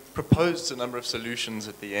 You proposed a number of solutions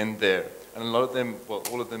at the end there, and a lot of them, well,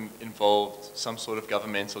 all of them involved some sort of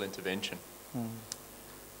governmental intervention.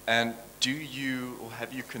 And do you, or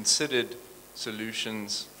have you considered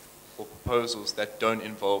solutions or proposals that don't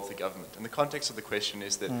involve the government? And the context of the question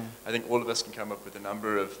is that I think all of us can come up with a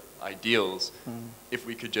number of ideals if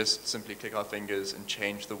we could just simply click our fingers and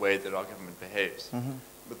change the way that our government behaves.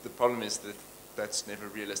 But the problem is that that's never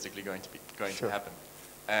realistically going to happen.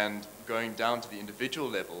 And going down to the individual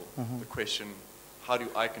level, the question, how do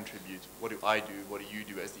I contribute? What do I do? What do you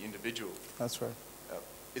do as the individual? That's right.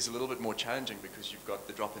 Is a little bit more challenging because you've got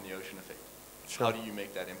the drop in the ocean effect. Sure. How do you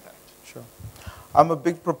make that impact? Sure. I'm a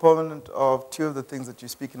big proponent of two of the things that you're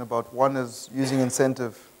speaking about. One is using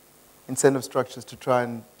incentive structures to try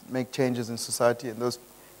and make changes in society, and those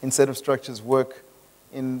incentive structures work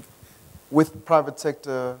with private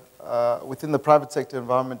sector, within the private sector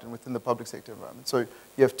environment and within the public sector environment. So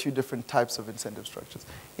you have two different types of incentive structures.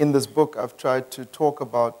 In this book, I've tried to talk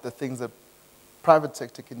about the things that private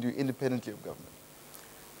sector can do independently of government.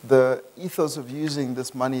 The ethos of using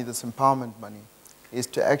this money, this empowerment money, is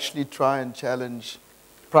to actually try and challenge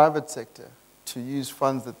private sector to use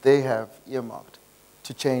funds that they have earmarked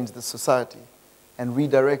to change the society and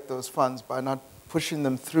redirect those funds by not pushing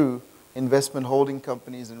them through investment holding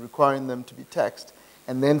companies and requiring them to be taxed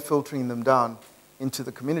and then filtering them down into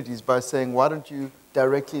the communities by saying, why don't you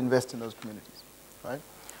directly invest in those communities, right?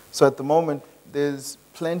 So at the moment, there's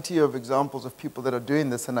plenty of examples of people that are doing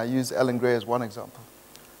this, and I use Alan Gray as one example.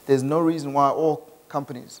 There's no reason why all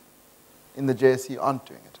companies in the JSE aren't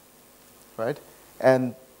doing it, right?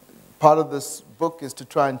 And part of this book is to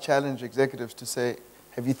try and challenge executives to say,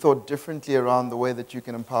 have you thought differently around the way that you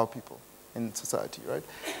can empower people in society, right?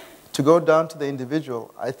 To go down to the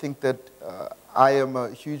individual, I think that I am a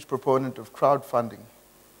huge proponent of crowdfunding,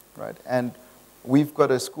 right? And we've got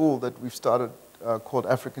a school that we've started called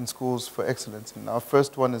African Schools for Excellence. And our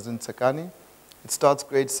first one is in Tsakani. It starts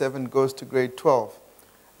grade 7, goes to grade 12.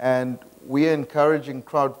 And we are encouraging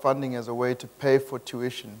crowdfunding as a way to pay for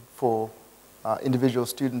tuition for individual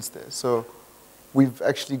students there. So we've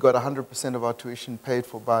actually got 100% of our tuition paid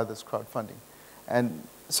for by this crowdfunding. And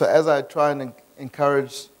so as I try and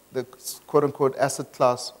encourage the quote-unquote asset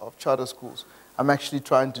class of charter schools, I'm actually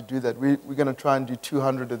trying to do that. We're going to try and do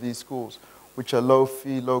 200 of these schools, which are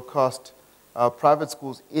low-fee, low-cost private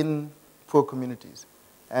schools in poor communities,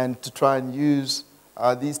 and to try and use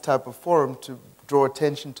these type of forum to draw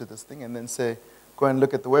attention to this thing and then say, go and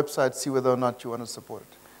look at the website, see whether or not you want to support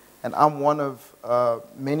it. And I'm one of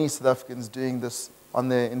many South Africans doing this on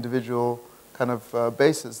their individual kind of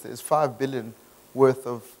basis. There's 5 billion worth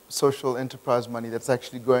of social enterprise money that's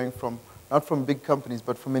actually going from, not from big companies,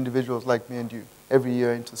 but from individuals like me and you every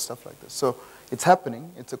year into stuff like this. So it's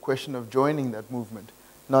happening. It's a question of joining that movement,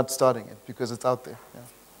 not starting it, because it's out there. Yeah.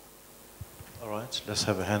 All right, let's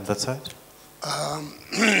have a hand that side.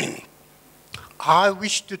 I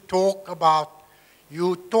wish to talk about,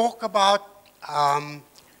 you talk about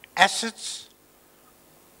assets,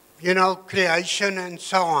 you know, creation and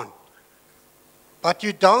so on. But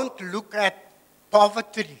you don't look at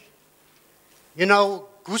poverty. You know,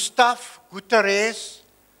 Gustav Guterres,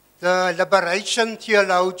 the liberation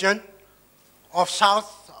theologian of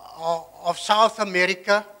South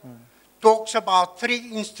America, talks about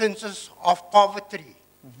 3 instances of poverty.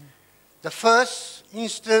 The first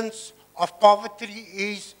instance of poverty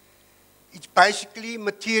is, it's basically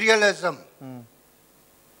materialism.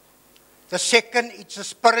 The second, it's a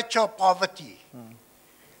spiritual poverty.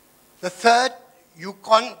 The third, you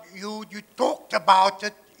talked about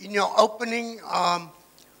it in your opening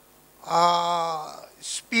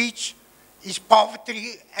speech, is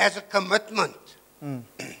poverty as a commitment.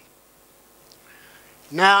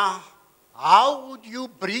 Now, how would you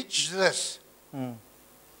breach this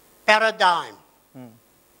paradigm?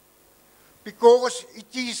 Because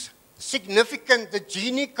it is significant, the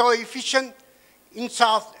Gini coefficient in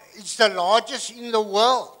it's the largest in the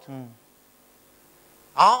world.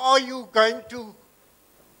 How are you going to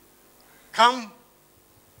come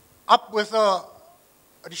up with a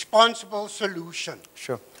responsible solution?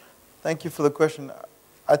 Sure. Thank you for the question.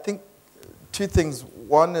 I think two things.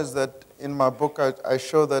 One is that in my book, I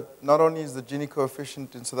show that not only is the Gini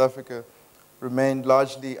coefficient in South Africa remained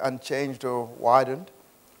largely unchanged or widened,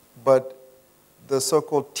 but the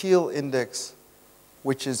so-called teal index,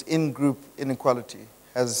 which is in-group inequality,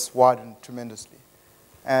 has widened tremendously.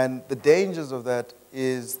 And the dangers of that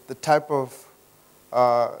is the type of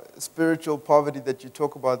spiritual poverty that you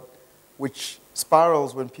talk about, which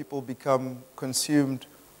spirals when people become consumed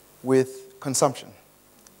with consumption.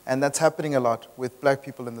 And that's happening a lot with black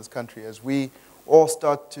people in this country as we all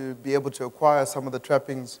start to be able to acquire some of the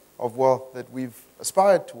trappings of wealth that we've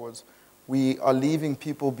aspired towards. We are leaving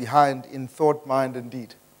people behind in thought, mind, and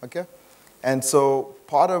deed, okay? And so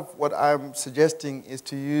part of what I'm suggesting is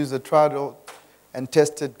to use a tried and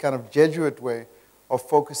tested kind of Jesuit way of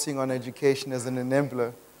focusing on education as an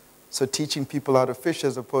enabler, so teaching people how to fish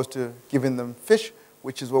as opposed to giving them fish,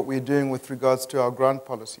 which is what we're doing with regards to our grant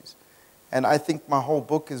policies. And I think my whole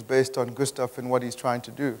book is based on Gustav and what he's trying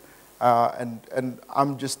to do. And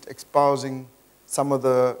I'm just espousing some of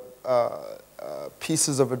the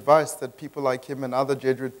pieces of advice that people like him and other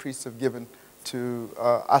Jesuit priests have given to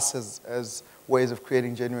us as ways of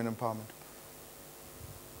creating genuine empowerment.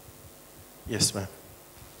 Yes, ma'am.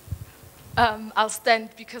 I'll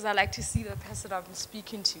stand because I like to see the person I'm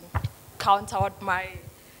speaking to. Counter what my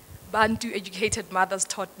Bantu-educated mothers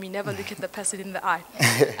taught me, never look at the person in the eye.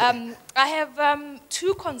 I have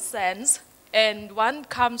two concerns, and one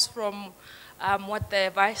comes from what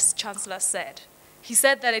the Vice Chancellor said. He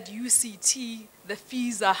said that at UCT, the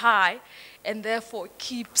fees are high, and therefore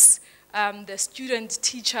keeps the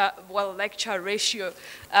student-teacher, lecture ratio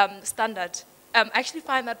standard. I actually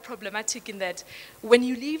find that problematic in that when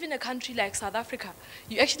you live in a country like South Africa,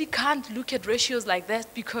 you actually can't look at ratios like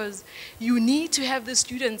that because you need to have the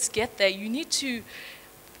students get there. You need to,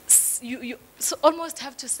 you almost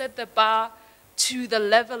have to set the bar to the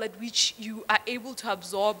level at which you are able to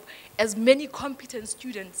absorb as many competent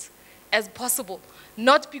students as possible.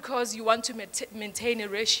 Not because you want to maintain a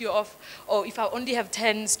ratio of, or if I only have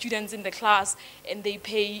 10 students in the class and they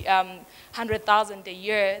pay 100,000 a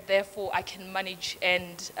year, therefore I can manage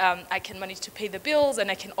and I can manage to pay the bills and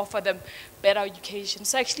I can offer them better education.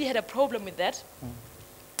 So I actually had a problem with that.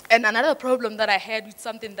 And another problem that I had with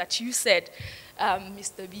something that you said,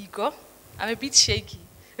 Mr. Biko, I'm a bit shaky.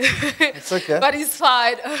 It's okay. But it's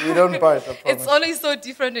fine. We don't bite, I promise. It's always so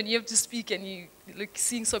different when you have to speak and you look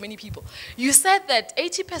seeing so many people. You said that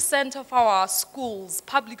 80% of our schools,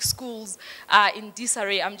 public schools, are in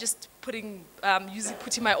disarray. I'm just putting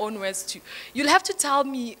my own words to. You'll have to tell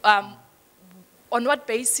me on what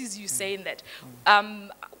basis you're saying that.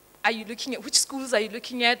 Are you looking at, which schools are you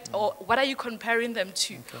looking at, or what are you comparing them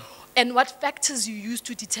to? Okay. And what factors you use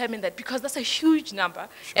to determine that, because that's a huge number.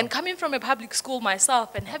 Sure. And coming from a public school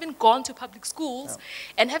myself and having gone to public schools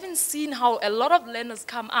and having seen how a lot of learners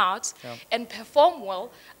come out and perform well,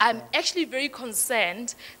 I'm actually very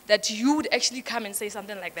concerned that you would actually come and say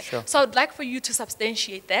something like that. Sure. So I'd like for you to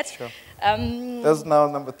substantiate that. Sure. That's now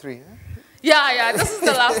number 3. Eh? Yeah, this is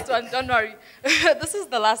the last one, don't worry. This is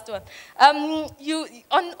the last one.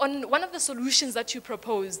 On one of the solutions that you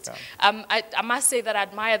proposed, I must say that I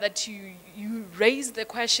admire that you raised the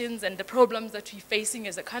questions and the problems that we're facing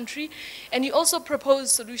as a country, and you also proposed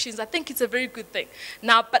solutions. I think it's a very good thing.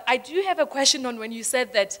 Now, but I do have a question on when you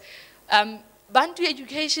said that Bantu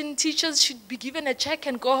education teachers should be given a check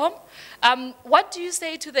and go home. What do you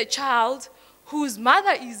say to the child whose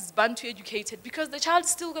mother is Bantu educated, because the child's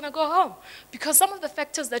still going to go home? Because some of the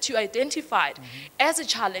factors that you identified as a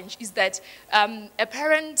challenge is that a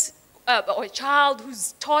parent or a child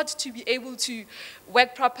who's taught to be able to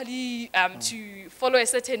work properly, to follow a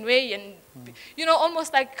certain way, and you know,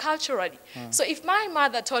 almost like culturally. So if my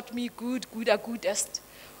mother taught me good, goodest,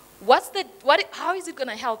 how is it going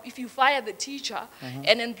to help if you fire the teacher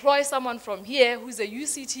and employ someone from here who's a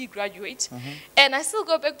UCT graduate, and I still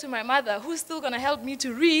go back to my mother who's still going to help me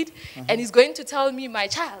to read and is going to tell me my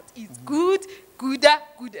child is good,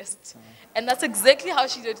 goodest. And that's exactly how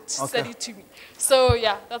she said it to me. So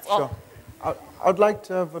yeah, that's all. I'd like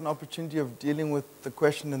to have an opportunity of dealing with the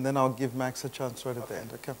question, and then I'll give Max a chance right at the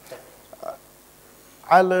end. Okay.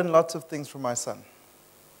 I learn lots of things from my son.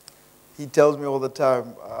 He tells me all the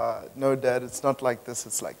time, no, Dad, it's not like this,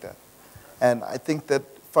 it's like that. And I think that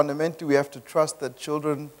fundamentally we have to trust that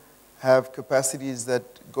children have capacities that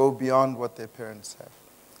go beyond what their parents have.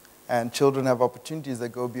 And children have opportunities that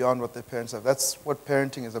go beyond what their parents have. That's what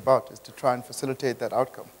parenting is about, is to try and facilitate that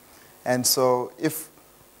outcome. And so if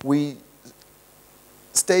we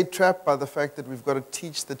stay trapped by the fact that we've got to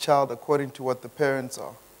teach the child according to what the parents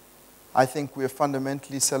are, I think we're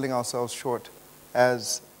fundamentally selling ourselves short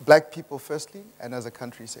as black people firstly and as a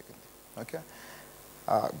country secondly. Okay?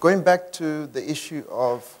 Going back to the issue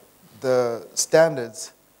of the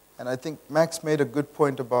standards, and I think Max made a good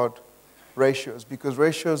point about ratios, because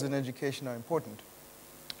ratios in education are important.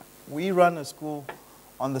 We run a school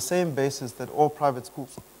on the same basis that all private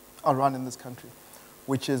schools are run in this country,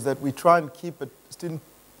 which is that we try and keep a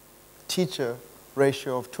student-teacher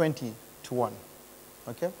ratio of 20:1.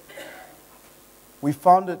 Okay? We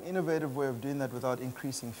found an innovative way of doing that without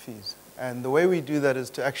increasing fees. And the way we do that is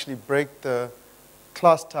to actually break the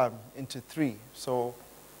class time into 3. So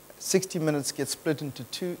 60 minutes gets split into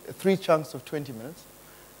 3 chunks of 20 minutes.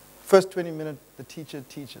 First 20 minutes, the teacher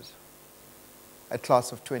teaches a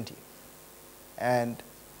class of 20. And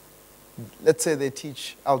let's say they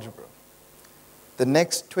teach algebra. The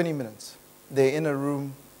next 20 minutes, they're in a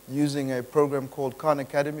room using a program called Khan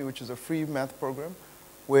Academy, which is a free math program,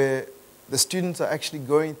 where the students are actually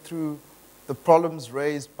going through the problems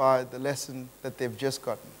raised by the lesson that they've just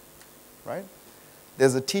gotten, right?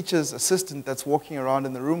 There's a teacher's assistant that's walking around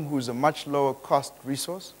in the room who's a much lower cost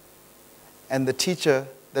resource, and the teacher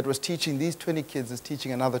that was teaching these 20 kids is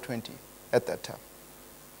teaching another 20 at that time.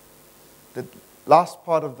 The last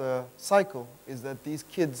part of the cycle is that these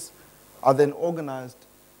kids are then organized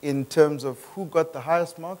in terms of who got the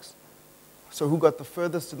highest marks, so who got the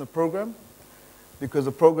furthest in the program, because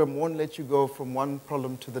the program won't let you go from one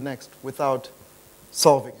problem to the next without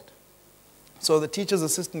solving it. So the teacher's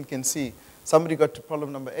assistant can see somebody got to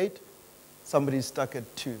problem number 8, somebody's stuck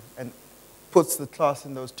at 2, and puts the class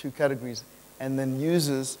in those 2 categories, and then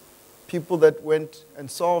uses people that went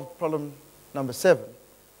and solved problem number 7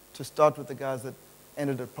 to start with the guys that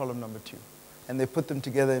ended at problem number 2. And they put them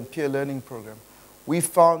together in peer learning program. We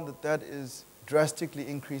found that that is drastically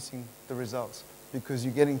increasing the results, because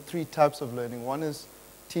you're getting 3 types of learning. One is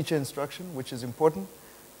teacher instruction, which is important.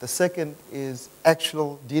 The second is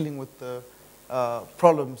actual dealing with the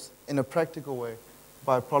problems in a practical way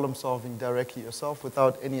by problem solving directly yourself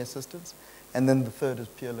without any assistance. And then the third is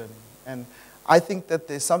peer learning. And I think that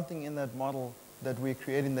there's something in that model that we're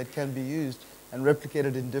creating that can be used and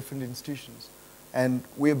replicated in different institutions. And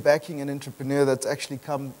we're backing an entrepreneur that's actually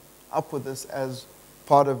come up with this as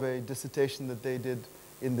part of a dissertation that they did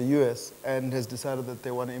in the US and has decided that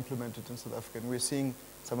they want to implement it in South Africa. And we're seeing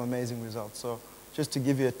some amazing results. So just to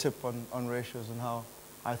give you a tip on ratios and how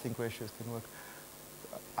I think ratios can work.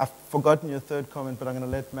 I've forgotten your third comment, but I'm going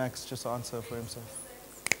to let Max just answer for himself.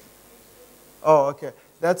 Oh, okay.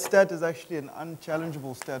 That stat is actually an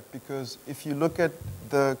unchallengeable stat, because if you look at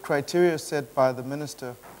the criteria set by the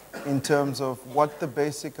minister in terms of what the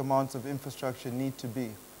basic amounts of infrastructure need to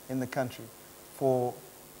be in the country for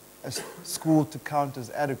a school to count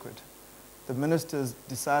as adequate, the ministers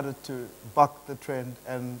decided to buck the trend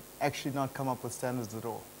and actually not come up with standards at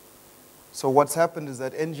all. So what's happened is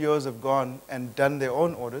that NGOs have gone and done their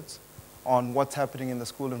own audits on what's happening in the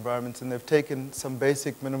school environments, and they've taken some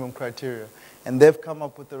basic minimum criteria, and they've come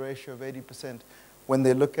up with a ratio of 80% when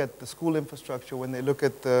they look at the school infrastructure, when they look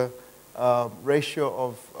at the ratio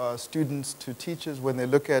of students to teachers, when they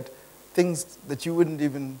look at things that you wouldn't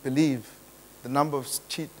even believe, the number of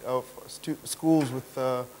schools with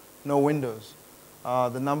no windows,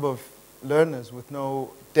 the number of learners with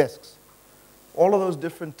no desks. All of those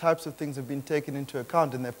different types of things have been taken into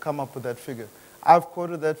account, and they've come up with that figure. I've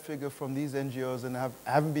quoted that figure from these NGOs, and I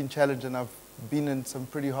haven't been challenged, and I've been in some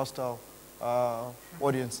pretty hostile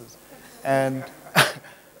audiences. And,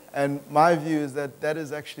 and my view is that that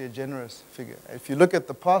is actually a generous figure. If you look at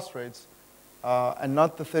the pass rates, and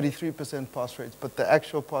not the 33% pass rates, but the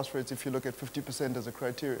actual pass rates, if you look at 50% as a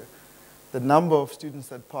criteria, the number of students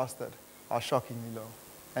that pass that are shockingly low.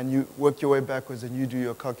 And you work your way backwards, and you do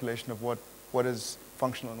your calculation of what is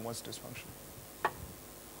functional and what's dysfunctional.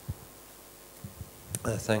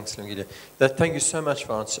 Thanks, Lungile. Thank you so much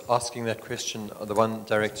for asking that question, the one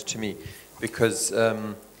directed to me, because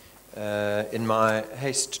in my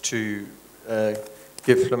haste to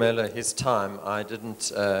give Hlumelo his time, I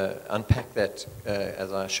didn't unpack that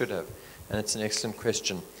as I should have, and it's an excellent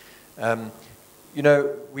question. You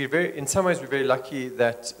know, in some ways we're very lucky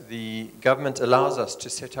that the government allows us to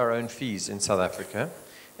set our own fees in South Africa,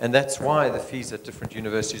 and that's why the fees at different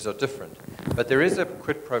universities are different. But there is a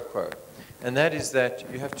quid pro quo, and that is that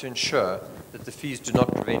you have to ensure that the fees do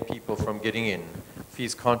not prevent people from getting in.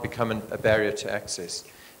 Fees can't become a barrier to access.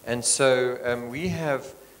 And so we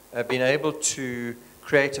have been able to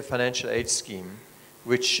create a financial aid scheme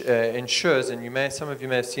which ensures, and some of you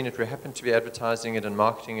may have seen it, we happen to be advertising it and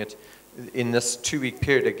marketing it in this 2-week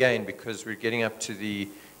period again, because we're getting up to the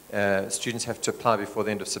students have to apply before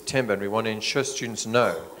the end of September, and we want to ensure students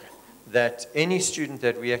know that any student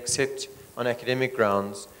that we accept on academic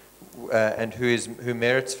grounds and who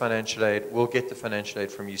merits financial aid will get the financial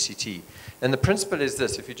aid from UCT. And the principle is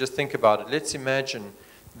this: if you just think about it, let's imagine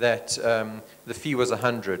that the fee was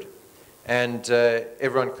 100 and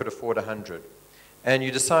everyone could afford 100, and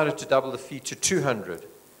you decided to double the fee to 200,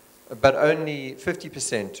 but only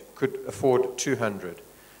 50% could afford 200.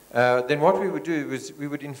 Then what we would do is we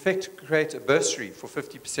would in fact create a bursary for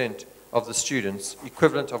 50% of the students,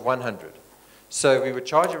 equivalent of 100. So we would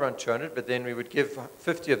charge around 200, but then we would give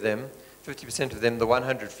 50% of them the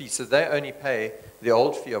 100 fee. So they only pay the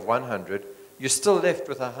old fee of 100. You're still left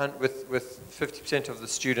with 50% of the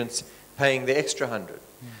students paying the extra 100.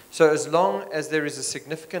 So as long as there is a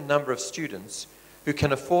significant number of students who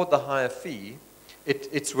can afford the higher fee,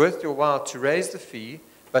 it's worth your while to raise the fee,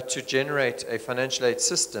 but to generate a financial aid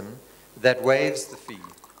system that waives the fee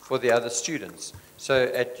for the other students. So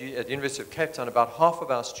at the University of Cape Town, about half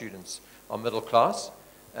of our students are middle class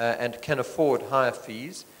and can afford higher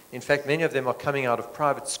fees. In fact, many of them are coming out of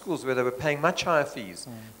private schools where they were paying much higher fees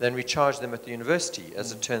than we charge them at the university,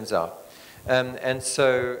 as it turns out. And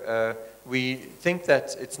so we think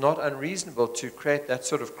that it's not unreasonable to create that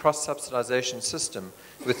sort of cross-subsidization system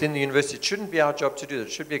within the university. It shouldn't be our job to do that.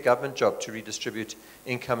 It should be a government job to redistribute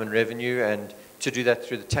income and revenue and to do that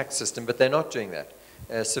through the tax system, but they're not doing that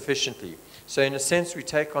sufficiently. So in a sense, we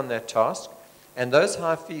take on that task, and those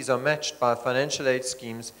high fees are matched by financial aid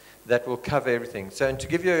schemes that will cover everything. So, and to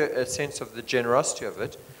give you a sense of the generosity of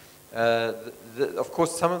it, of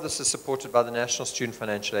course, some of this is supported by the National Student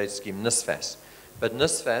Financial Aid Scheme, NSFAS. But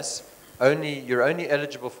NSFAS, you're only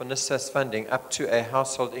eligible for NSFAS funding up to a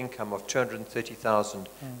household income of 230,000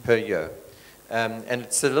 per year. And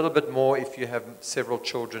it's a little bit more if you have several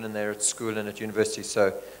children and they're at school and at university,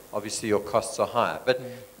 so obviously your costs are higher. But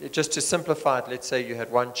just to simplify it, let's say you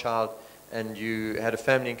had one child and you had a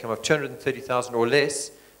family income of 230,000 or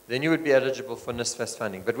less, then you would be eligible for NSFAS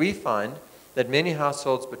funding. But we find that many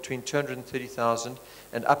households between 230,000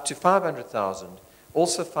 and up to 500,000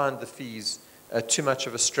 also find the fees too much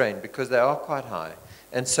of a strain because they are quite high.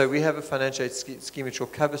 And so we have a financial aid scheme which will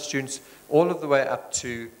cover students all of the way up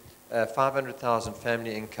to 500,000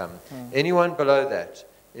 family income. Anyone below that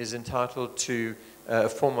is entitled to a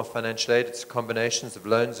form of financial aid. It's combinations of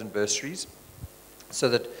loans and bursaries. So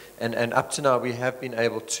that, and up to now we have been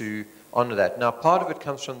able to honor that. Now part of it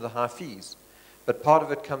comes from the high fees, but part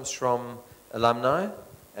of it comes from alumni,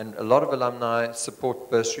 and a lot of alumni support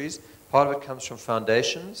bursaries. Part of it comes from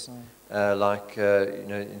foundations, like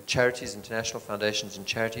in charities, international foundations and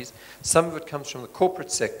charities. Some of it comes from the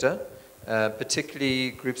corporate sector,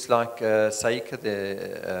 particularly groups like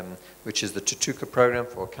SAICA, which is the Tutuka program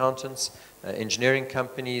for accountants, engineering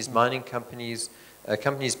companies, mining companies,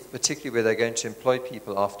 companies particularly where they're going to employ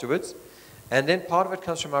people afterwards. And then part of it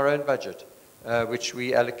comes from our own budget, which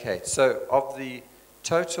we allocate. So of the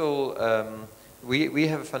total, we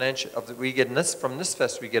have a financial, we get from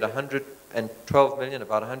NSFAS, we get 112 million,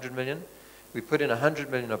 about 100 million. We put in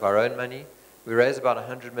 100 million of our own money. We raise about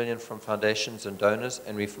 100 million from foundations and donors,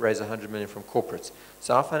 and we raise 100 million from corporates.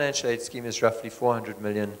 So our financial aid scheme is roughly 400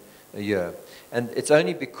 million a year. And it's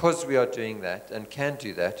only because we are doing that and can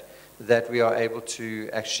do that, that we are able to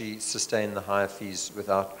actually sustain the higher fees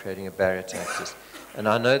without creating a barrier to access. And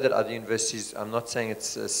I know that other universities, I'm not saying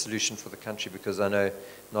it's a solution for the country because I know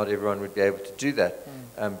not everyone would be able to do that,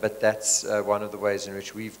 but that's one of the ways in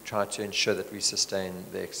which we've tried to ensure that we sustain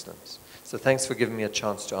the excellence. So thanks for giving me a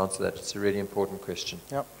chance to answer that. It's a really important question.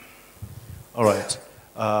 Yep. All right.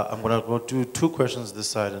 I'm going to go do 2 questions this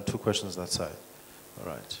side and 2 questions that side. All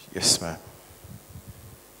right. Yes, ma'am.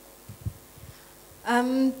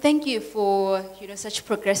 Thank you for such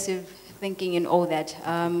progressive thinking and all that.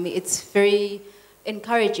 It's very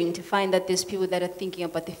encouraging to find that there's people that are thinking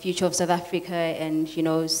about the future of South Africa and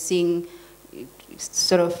seeing,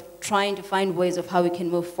 sort of trying to find ways of how we can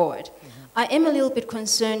move forward. I am a little bit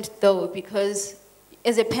concerned though, because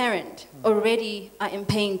as a parent, already I am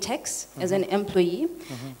paying tax as an employee,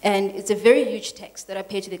 and it's a very huge tax that I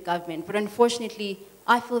pay to the government, but unfortunately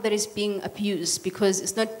I feel that it's being abused because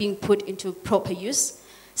it's not being put into proper use.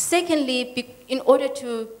 Secondly, in order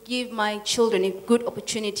to give my children a good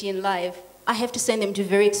opportunity in life, I have to send them to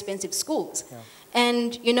very expensive schools. Yeah.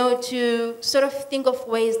 And, to sort of think of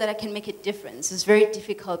ways that I can make a difference is very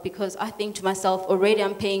difficult because I think to myself, already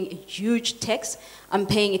I'm paying a huge tax, I'm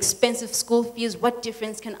paying expensive school fees, what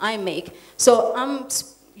difference can I make? So I'm,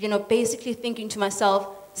 basically thinking to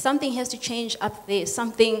myself, something has to change up there.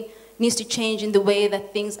 Something needs to change in the way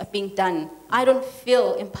that things are being done. I don't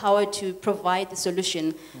feel empowered to provide the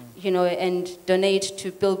solution, and donate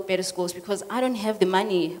to build better schools because I don't have the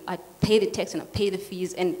money. I pay the tax and I pay the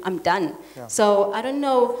fees and I'm done. Yeah. So I don't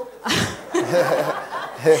know.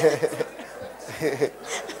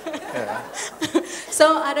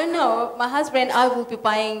 So I don't know. My husband and I will be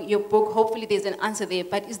buying your book. Hopefully there's an answer there.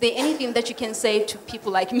 But is there anything that you can say to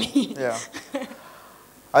people like me? Yeah.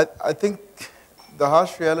 I think the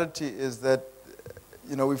harsh reality is that,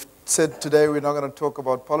 we've said today we're not going to talk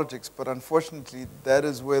about politics, but unfortunately that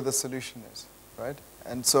is where the solution is, right?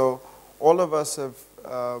 And so all of us have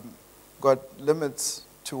got limits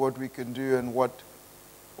to what we can do, and what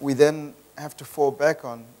we then have to fall back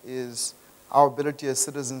on is our ability as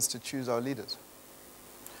citizens to choose our leaders.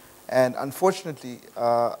 And unfortunately,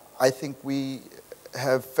 I think we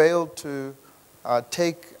have failed to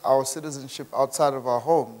take our citizenship outside of our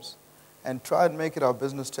homes and try and make it our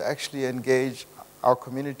business to actually engage our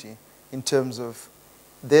community in terms of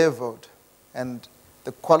their vote and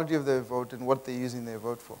the quality of their vote and what they're using their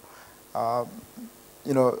vote for.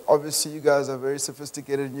 Obviously you guys are very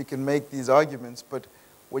sophisticated and you can make these arguments, but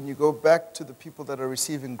when you go back to the people that are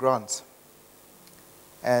receiving grants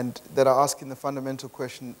and that are asking the fundamental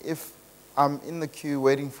question, if I'm in the queue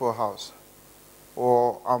waiting for a house,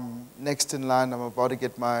 or I'm next in line, I'm about to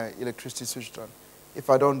get my electricity switched on, if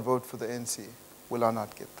I don't vote for the NC, will I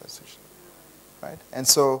not get that switched on, right? And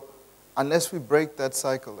so unless we break that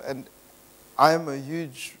cycle, and I am a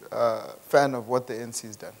huge fan of what the NC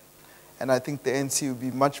has done, and I think the NC would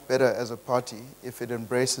be much better as a party if it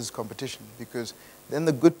embraces competition, because then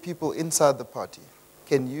the good people inside the party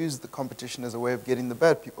can use the competition as a way of getting the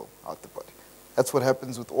bad people out the party. That's what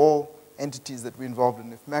happens with all entities that we're involved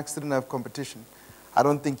in. If Max didn't have competition, I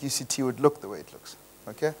don't think UCT would look the way it looks,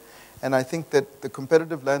 okay? And I think that the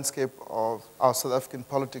competitive landscape of our South African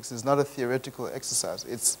politics is not a theoretical exercise.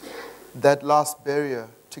 It's that last barrier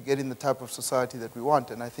to getting the type of society that we want,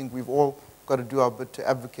 and I think we've all got to do our bit to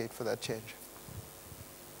advocate for that change.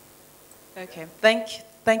 Okay,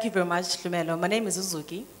 thank you very much, Hlumelo. My name is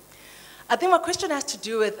Uzuki. I think my question has to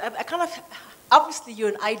do with, obviously you're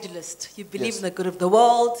an idealist. You believe in the good of the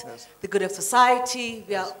world, the good of society.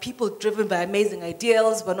 We are people driven by amazing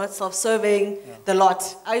ideals. We're not self-serving, the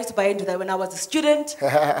lot. I used to buy into that when I was a student.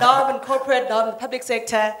 Now I'm in corporate, now I'm in the public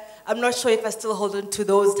sector. I'm not sure if I still hold on to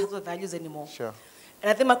those types of values anymore. Sure. And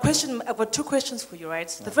I think I've got two questions for you,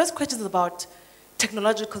 right? Yeah. The first question is about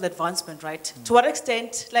technological advancement, right? To what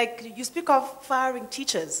extent, like you speak of firing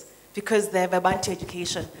teachers because they have a bunch of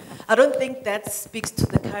education. I don't think that speaks to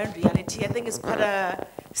the current reality. I think it's quite a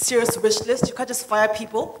serious wish list. You can't just fire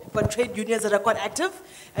people. You've got trade unions that are quite active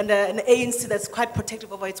and an ANC that's quite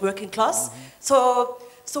protective over its working class. So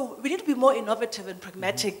we need to be more innovative and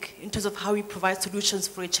pragmatic in terms of how we provide solutions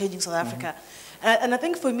for a changing South Africa. And I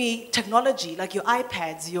think for me, technology, like your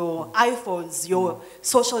iPads, your iPhones, your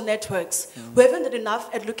social networks, we haven't done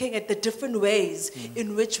enough at looking at the different ways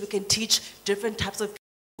in which we can teach different types of people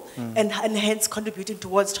and hence contributing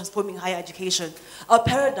towards transforming higher education. Our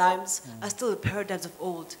paradigms are still the paradigms of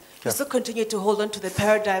old. We still continue to hold on to the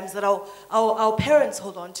paradigms that our parents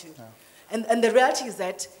hold on to. And the reality is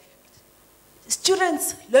that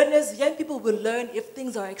students, learners, young people will learn if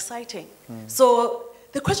things are exciting. So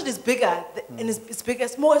the question is bigger, and it's bigger.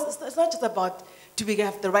 It's not just about do we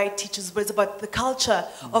have the right teachers, but it's about the culture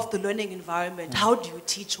of the learning environment. How do you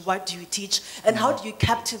teach? What do you teach? And how do you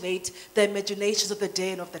captivate the imaginations of the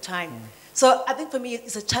day and of the time? So I think for me,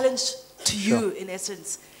 it's a challenge to you, in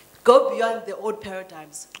essence. Go beyond the old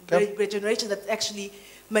paradigms. We're a generation that's actually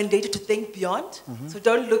mandated to think beyond. So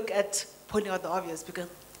don't look at pointing out the obvious, because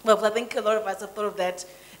I think a lot of us have thought of that,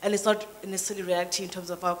 and it's not necessarily reality in terms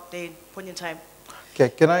of our day, point in time. Okay,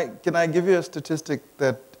 can I give you a statistic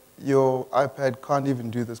that your iPad can't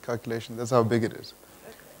even do this calculation? That's how big it is.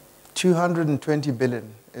 220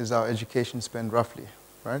 billion is our education spend, roughly,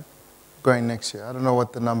 right? Going next year. I don't know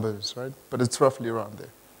what the number is, right? But it's roughly around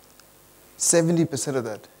there. 70% of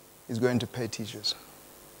that is going to pay teachers.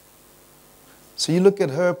 So you look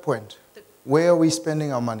at her point. Where are we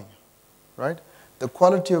spending our money, right? The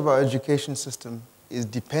quality of our education system is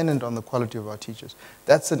dependent on the quality of our teachers.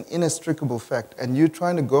 That's an inextricable fact. And you're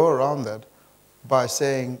trying to go around that by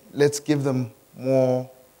saying, let's give them more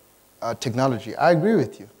technology. I agree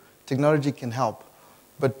with you. Technology can help.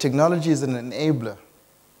 But technology is an enabler.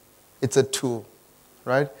 It's a tool,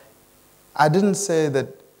 right? I didn't say that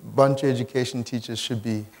bunch of education teachers should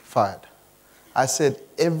be fired. I said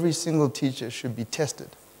every single teacher should be tested.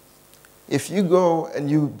 If you go and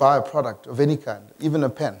you buy a product of any kind, even a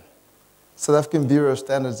pen, South African Bureau of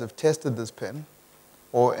Standards have tested this pen,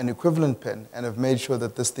 or an equivalent pen and have made sure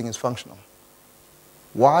that this thing is functional.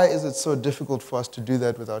 Why is it so difficult for us to do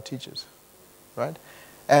that with our teachers, right?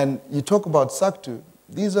 And you talk about SACTU,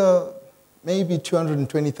 these are maybe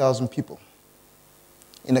 220,000 people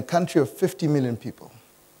in a country of 50 million people.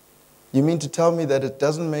 You mean to tell me that it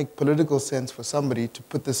doesn't make political sense for somebody to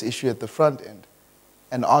put this issue at the front end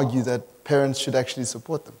and argue that parents should actually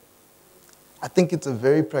support them? I think it's a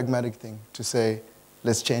very pragmatic thing to say,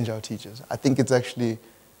 let's change our teachers. I think it's actually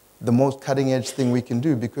the most cutting-edge thing we can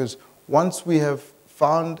do, because once we have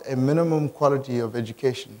found a minimum quality of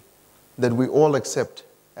education that we all accept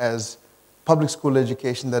as public school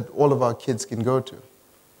education that all of our kids can go to,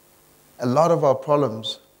 a lot of our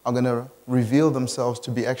problems are going to reveal themselves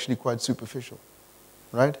to be actually quite superficial,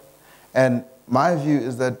 right? And my view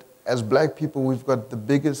is that as black people, we've got the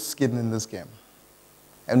biggest skin in this game.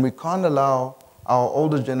 And we can't allow our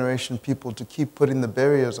older generation people to keep putting the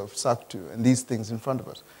barriers of SACTU and these things in front of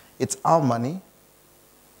us. It's our money.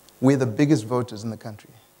 We're the biggest voters in the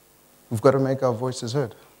country. We've got to make our voices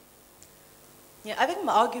heard. Yeah, I think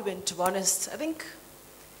my argument, to be honest, I think,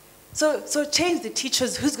 so change the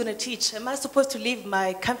teachers. Who's going to teach? Am I supposed to leave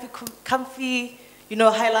my comfy,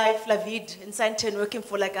 high life, La Vide in Sandton, working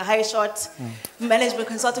for like a high shot management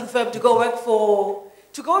consulting firm to go work for,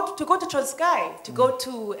 to go to Transkei, to go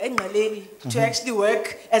to Engaleni, to actually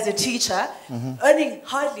work as a teacher, earning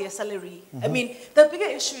hardly a salary? I mean, the bigger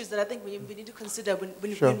issues that I think we need to consider when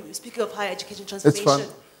we speak of higher education transformation. It's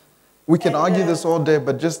fun. We can argue this all day,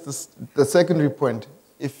 but just the secondary point,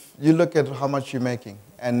 if you look at how much you're making,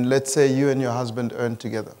 and let's say you and your husband earn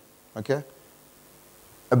together, okay?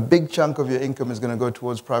 A big chunk of your income is going to go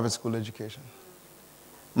towards private school education.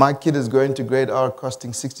 My kid is going to grade R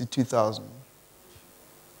costing 62,000,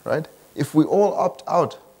 right? If we all opt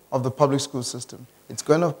out of the public school system, it's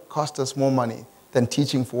going to cost us more money than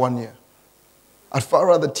teaching for 1 year. I'd far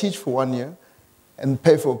rather teach for 1 year and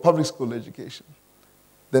pay for public school education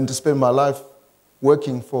than to spend my life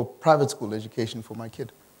working for private school education for my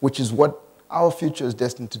kid, which is what our future is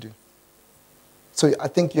destined to do. So I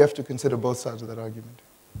think you have to consider both sides of that argument.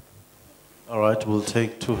 All right, we'll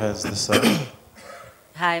take two hands this side.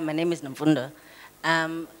 Hi, my name is Namfunda.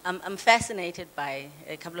 I'm fascinated by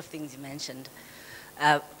a couple of things you mentioned.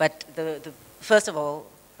 But first of all,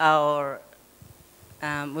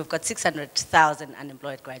 we've got 600,000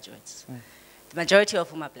 unemployed graduates. The majority of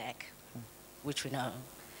whom are black, which we know.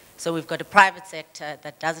 So we've got a private sector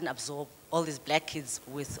that doesn't absorb all these black kids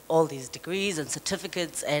with all these degrees and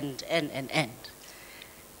certificates and.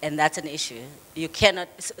 And that's an issue. You cannot,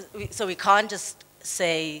 so we can't just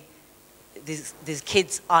say these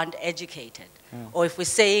kids aren't educated. Or if we're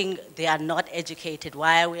saying they are not educated,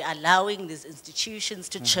 why are we allowing these institutions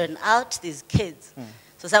to churn out these kids?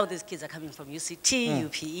 So some of these kids are coming from UCT,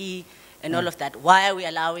 UPE, and all of that. Why are we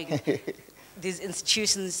allowing these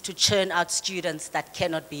institutions to churn out students that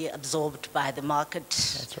cannot be absorbed by the market?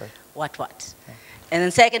 That's right. What? Yeah. And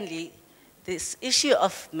then secondly, this issue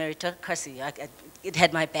of meritocracy, it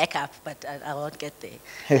had my backup, but I won't get there.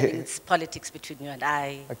 I think it's politics between you and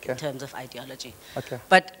I in terms of ideology.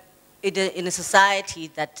 But in a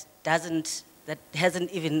society that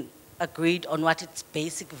hasn't even agreed on what its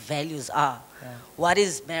basic values are, what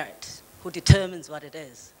is merit? Who determines what it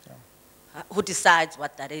is? Who decides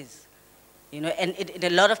what that is? And in a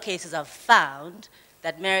lot of cases I've found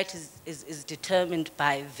that merit is determined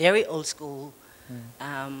by very old school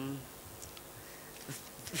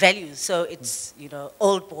values. So it's,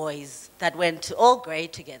 old boys that went to all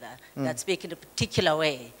grade together, that speak in a particular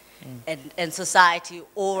way. And society,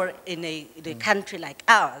 or in a country like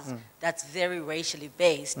ours, that's very racially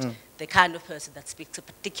based, the kind of person that speaks a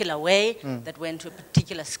particular way, that went to a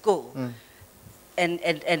particular school. And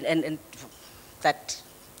that,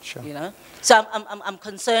 So I'm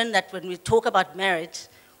concerned that when we talk about merit,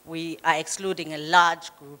 we are excluding a large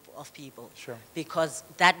group of people, because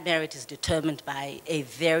that merit is determined by a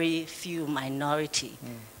very few minority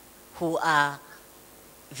who are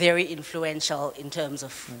very influential in terms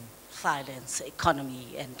of finance,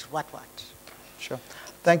 economy, and what. Sure.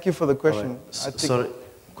 Thank you for the question. Right. Sorry,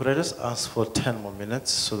 could I just ask for 10 more minutes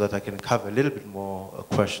so that I can cover a little bit more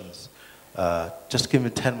questions? Just give me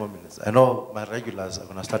 10 more minutes. I know my regulars are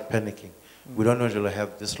going to start panicking. We don't usually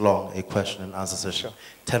have this long a question and answer session.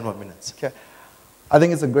 10 more minutes. Okay. I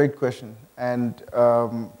think it's a great question. And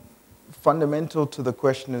fundamental to the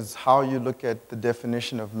question is how you look at the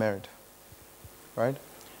definition of merit, right?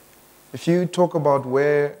 If you talk about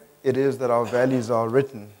where it is that our values are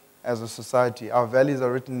written as a society, our values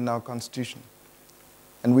are written in our Constitution.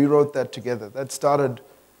 And we wrote that together.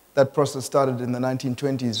 That process started in the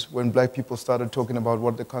 1920s when black people started talking about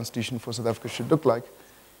what the Constitution for South Africa should look like.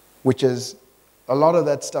 which is, a lot of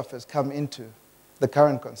that stuff has come into the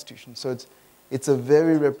current constitution. So it's a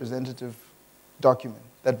very representative document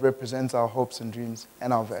that represents our hopes and dreams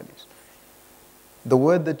and our values. The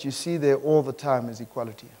word that you see there all the time is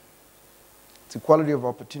equality. It's equality of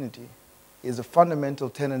opportunity is a fundamental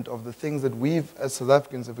tenet of the things that we've, as South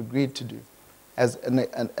Africans, have agreed to do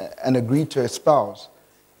and agreed to espouse.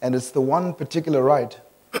 And it's the one particular right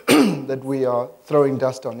that we are throwing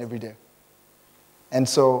dust on every day. And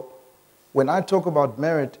so when I talk about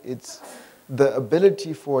merit, it's the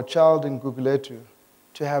ability for a child in Gugulethu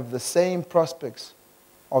to have the same prospects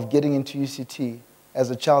of getting into UCT as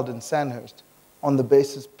a child in Sandhurst on the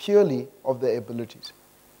basis purely of their abilities,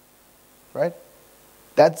 right?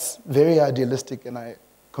 That's very idealistic, and I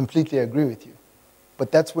completely agree with you.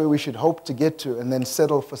 But that's where we should hope to get to and then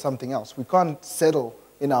settle for something else. We can't settle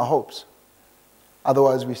in our hopes.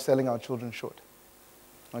 Otherwise, we're selling our children short,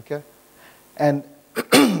 okay? And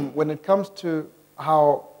when it comes to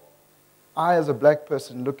how I, as a black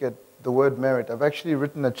person, look at the word merit, I've actually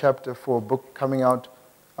written a chapter for a book coming out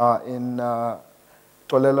in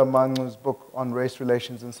Tolela Mangu's book on race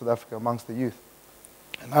relations in South Africa amongst the youth.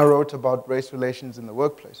 And I wrote about race relations in the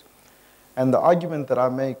workplace. And the argument that I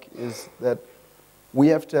make is that we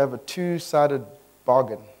have to have a two-sided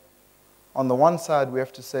bargain. On the one side, we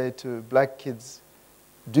have to say to black kids,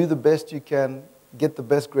 do the best you can, get the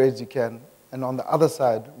best grades you can, and on the other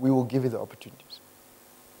side, we will give you the opportunities,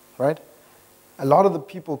 right? A lot of the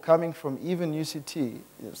people coming from even UCT,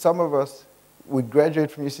 some of us would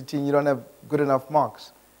graduate from UCT and you don't have good enough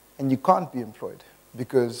marks, and you can't be employed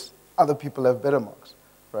because other people have better marks,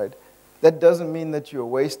 right? That doesn't mean that you're a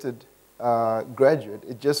wasted graduate.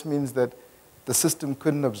 It just means that the system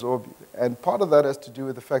couldn't absorb you. And part of that has to do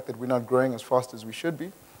with the fact that we're not growing as fast as we should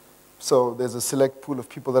be. So there's a select pool of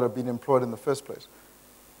people that have been employed in the first place.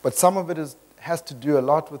 But some of it has to do a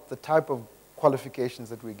lot with the type of qualifications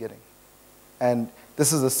that we're getting. And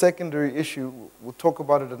this is a secondary issue. We'll talk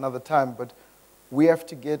about it another time, but we have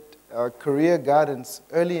to get career guidance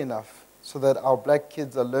early enough so that our black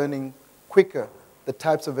kids are learning quicker the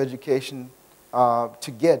types of education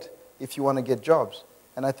to get if you want to get jobs.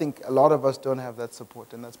 And I think a lot of us don't have that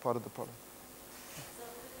support, and that's part of the problem.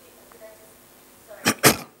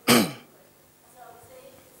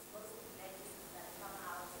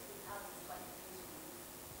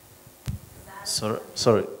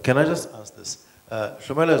 Sorry, can I just ask this?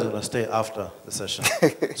 Hlumelo is going to stay after the session,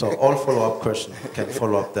 so all follow-up questions can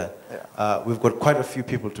follow up then. We've got quite a few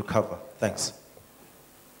people to cover. Thanks.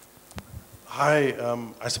 Hi,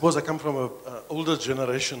 I suppose I come from an older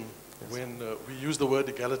generation when we use the word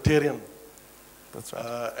egalitarian. That's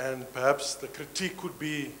right. And perhaps the critique could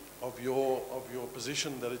be of your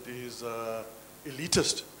position that it is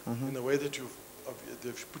elitist in the way that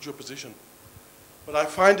you've put your position. But I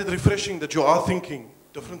find it refreshing that you are thinking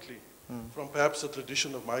differently from perhaps a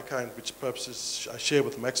tradition of my kind, which perhaps I share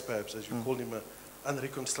with Max, perhaps, as you called him, an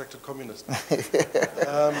unreconstructed communist.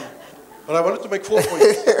 But I wanted to make 4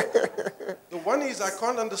 points. The one is I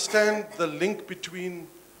can't understand the link between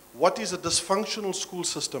what is a dysfunctional school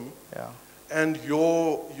system and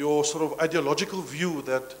your sort of ideological view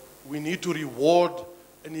that we need to reward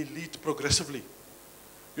an elite progressively.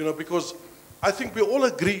 You know, because I think we all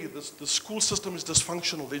agree the school system is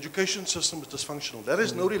dysfunctional, the education system is dysfunctional. There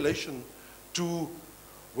is no relation to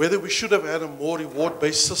whether we should have had a more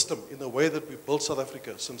reward-based system in the way that we built South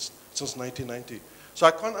Africa since 1990. So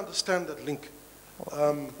I can't understand that link.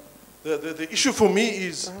 The issue for me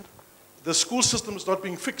is the school system is not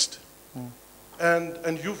being fixed.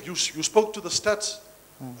 And you spoke to the stats.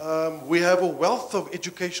 We have a wealth of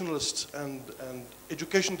educationalists and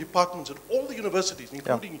education departments at all the universities,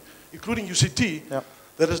 including UCT,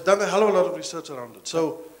 that has done a hell of a lot of research around it.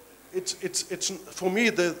 So it's for me,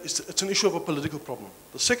 it's an issue of a political problem.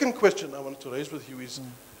 The second question I wanted to raise with you is,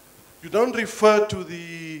 you don't refer to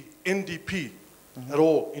the NDP at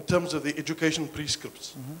all in terms of the education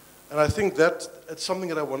prescripts. And I think that's something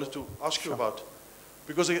that I wanted to ask you about.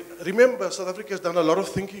 Because remember, South Africa has done a lot of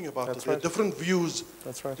thinking about it. There are different views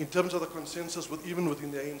in terms of the consensus, even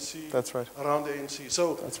within the ANC, around the ANC.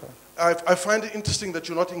 So I find it interesting that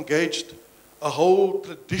you're not engaged a whole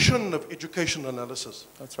tradition of education analysis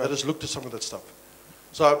that has looked at some of that stuff.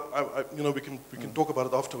 So we can talk about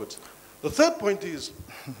it afterwards. The third point is,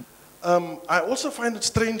 I also find it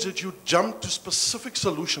strange that you jump to specific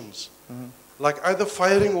solutions, like either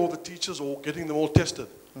firing all the teachers or getting them all tested.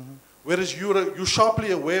 Whereas you're sharply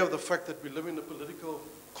aware of the fact that we live in a political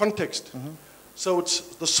context. So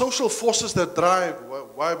it's the social forces that drive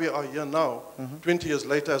why we are here now, 20 years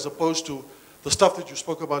later, as opposed to the stuff that you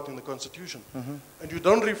spoke about in the Constitution. And you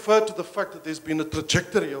don't refer to the fact that there's been a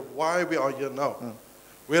trajectory of why we are here now.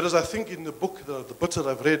 Whereas I think in the book, the bits that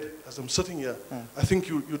I've read as I'm sitting here, I think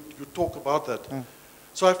you talk about that.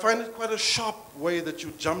 So I find it quite a sharp way that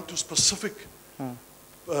you jump to specific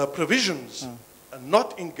provisions and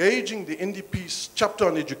not engaging the NDP's chapter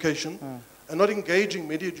on education and not engaging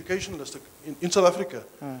many educationalists in South Africa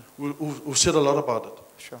who've said a lot about it.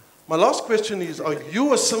 Sure. My last question is, are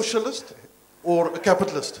you a socialist or a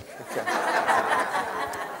capitalist? Okay.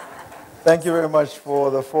 Thank you very much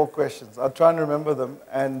for the 4 questions. I'll try and remember them,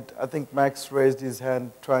 and I think Max raised his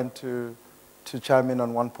hand trying to chime in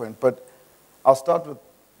on one point. But I'll start with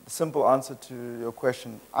the simple answer to your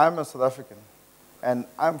question. I'm a South African, and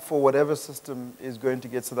I'm for whatever system is going to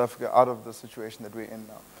get South Africa out of the situation that we're in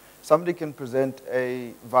now. Somebody can present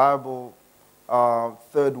a viable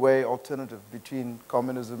third way alternative between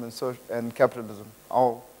communism and capitalism.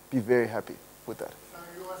 I'll be very happy with that.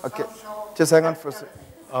 Okay, just hang on for a second.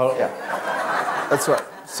 Yeah, that's right.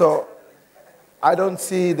 So I don't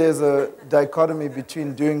see there's a dichotomy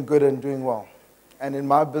between doing good and doing well. And in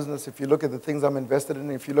my business, if you look at the things I'm invested in,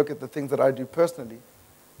 if you look at the things that I do personally,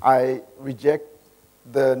 I reject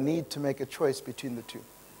the need to make a choice between the two.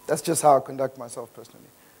 That's just how I conduct myself personally.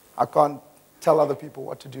 I can't tell other people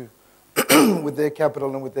what to do with their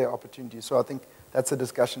capital and with their opportunities. So I think that's a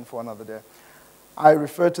discussion for another day. I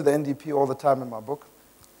refer to the NDP all the time in my book.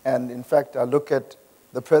 And in fact, I look at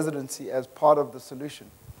the presidency as part of the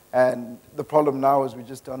solution. And the problem now is we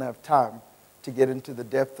just don't have time to get into the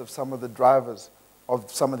depth of some of the drivers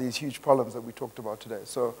of some of these huge problems that we talked about today.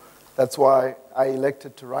 So that's why I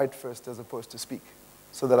elected to write first as opposed to speak,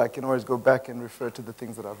 so that I can always go back and refer to the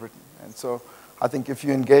things that I've written. And so I think if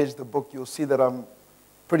you engage the book, you'll see that I'm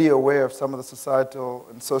pretty aware of some of the societal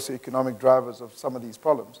and socioeconomic drivers of some of these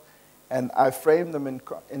problems. And I frame them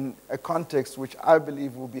in a context which I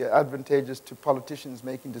believe will be advantageous to politicians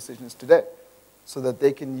making decisions today, so that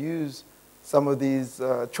they can use some of these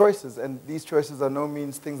choices. And these choices are no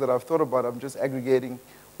means things that I've thought about. I'm just aggregating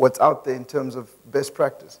what's out there in terms of best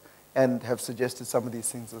practice and have suggested some of these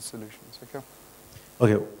things as solutions. Okay?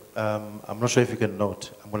 Okay, I'm not sure if you can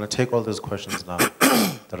note. I'm going to take all those questions now,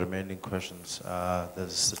 the remaining questions.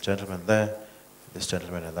 There's a gentleman there, this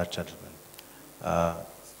gentleman and that gentleman.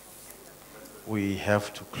 We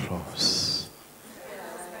have to close.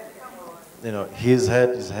 You know, he's had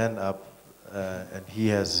his hand up, and he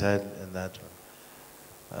has had in that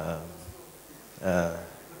one.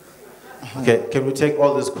 Okay, can we take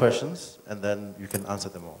all these questions and then you can answer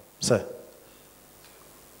them all? Sir.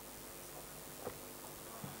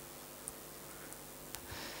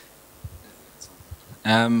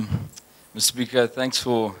 Mr. Speaker, thanks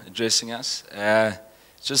for addressing us.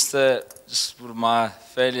 Just sort of my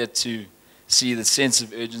failure to see the sense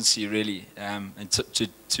of urgency, really, and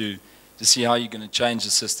to see how you're going to change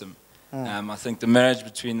the system. I think the marriage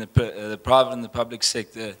between the private and the public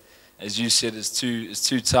sector, as you said, is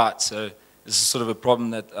too tight. So this is sort of a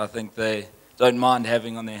problem that I think they don't mind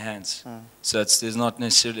having on their hands. So there's not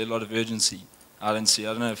necessarily a lot of urgency. I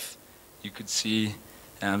don't know if you could see,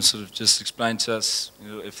 sort of just explain to us, you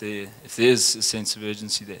know, if there is a sense of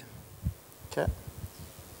urgency there. Okay.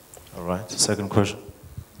 All right. Second question.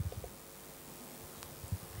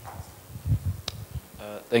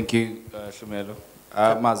 Thank you, Hlumelo.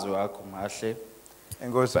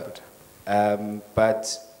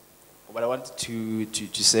 But what I wanted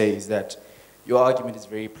to say is that your argument is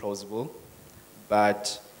very plausible,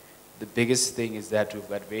 but the biggest thing is that we've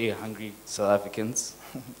got very hungry South Africans,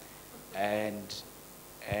 and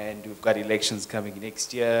we've got elections coming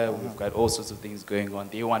next year. We've got all sorts of things going on.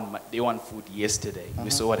 They want food yesterday.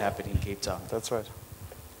 We saw what happened in Cape Town. That's right.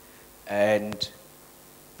 And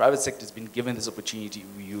private sector has been given this opportunity.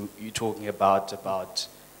 You're talking about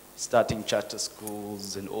starting charter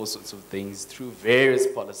schools and all sorts of things through various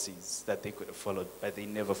policies that they could have followed, but they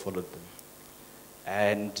never followed them.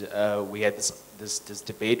 And we had this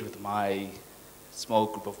debate with my small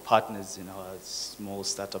group of partners in our small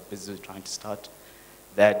startup business we're trying to start,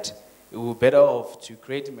 that it would be better off to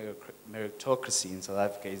create a meritocracy in South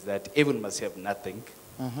Africa is that everyone must have nothing,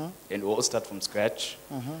 and we all start from scratch.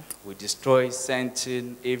 We destroy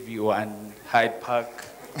Sandton, everyone, Hyde Park.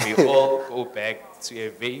 We all go back to a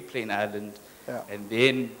very plain island, and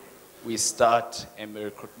then we start a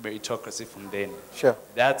meritocracy from then. Sure.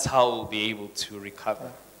 That's how we'll be able to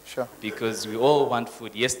recover. Sure. Because we all want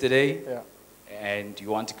food yesterday, and you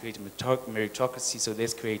want to create a meritocracy, so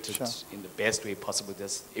let's create it in the best way possible.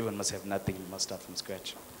 Just everyone must have nothing, you must start from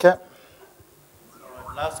scratch. Okay.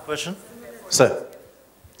 Last question. Sir.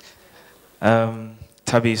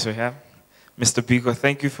 Tabi Soha. Mr. Biko,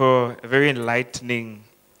 thank you for a very enlightening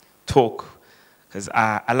talk, because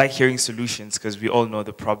I like hearing solutions, because we all know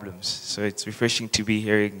the problems. So it's refreshing to be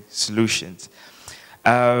hearing solutions.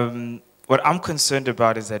 What I'm concerned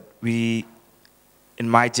about is that we, in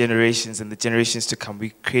my generations and the generations to come,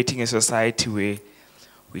 we're creating a society where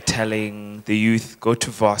we're telling the youth, go to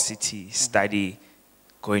varsity, study,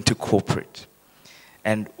 go into corporate.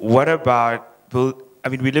 And what about, I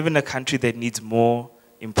mean, we live in a country that needs more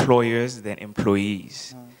employers than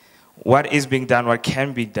employees. What is being done, what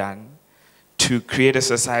can be done to create a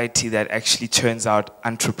society that actually turns out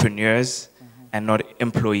entrepreneurs and not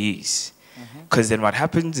employees? Because then what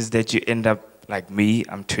happens is that you end up like me,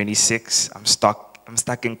 I'm 26, I'm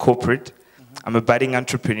stuck in corporate. I'm a budding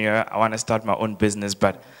entrepreneur, I want to start my own business,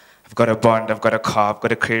 but I've got a bond, I've got a car, I've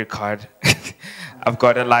got a credit card, I've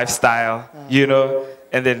got a lifestyle, you know?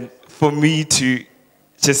 And then for me to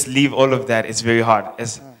just leave all of that is very hard.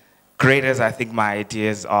 As great as I think my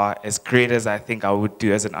ideas are, as great as I think I would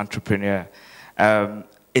do as an entrepreneur, I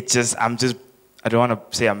don't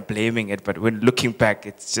want to say I'm blaming it, but when looking back,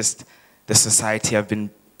 it's just the society I've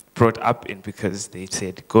been brought up in, because they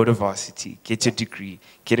said, go to varsity, get your degree,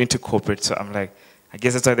 get into corporate. So I'm like, I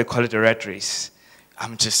guess that's why they call it a rat race.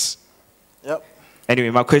 Yep. Anyway,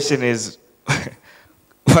 my question is,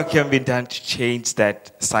 what can be done to change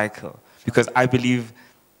that cycle? Because I believe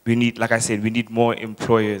we need, like I said, we need more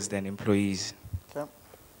employers than employees. Okay.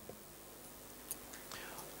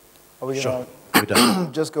 Are we gonna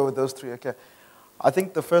just go with those three? Okay. I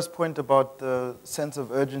think the first point about the sense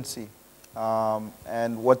of urgency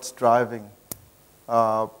and what's driving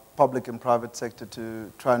public and private sector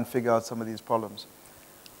to try and figure out some of these problems.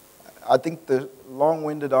 I think the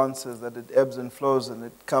long-winded answer is that it ebbs and flows, and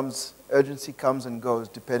urgency comes and goes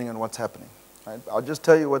depending on what's happening. Right? I'll just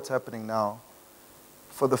tell you what's happening now.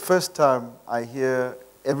 For the first time, I hear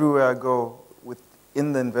everywhere I go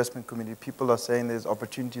in the investment community, people are saying there's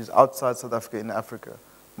opportunities outside South Africa, in Africa,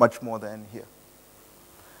 much more than here.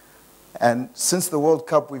 And since the World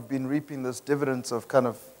Cup, we've been reaping this dividends of kind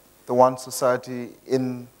of the one society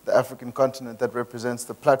in the African continent that represents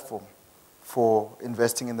the platform for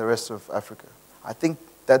investing in the rest of Africa. I think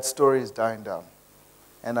that story is dying down.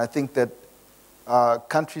 And I think that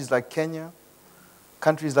countries like Kenya,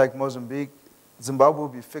 countries like Mozambique, Zimbabwe will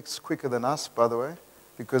be fixed quicker than us, by the way,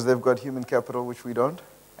 because they've got human capital, which we don't.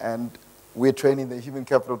 And we're training the human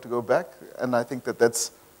capital to go back. And I think that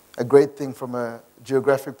that's a great thing from a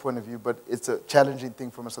geographic point of view, but it's a challenging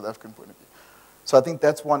thing from a South African point of view. So I think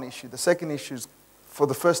that's one issue. The second issue is, for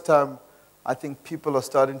the first time, I think people are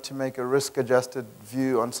starting to make a risk-adjusted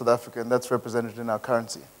view on South Africa, and that's represented in our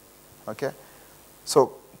currency. Okay?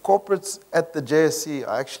 So corporates at the JSE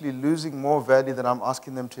are actually losing more value than I'm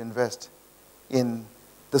asking them to invest in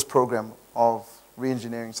this program of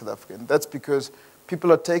re-engineering South Africa. And that's because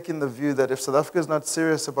people are taking the view that if South Africa is not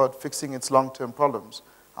serious about fixing its long-term problems,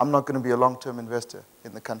 I'm not going to be a long-term investor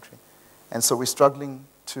in the country. And so we're struggling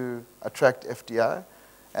to attract FDI,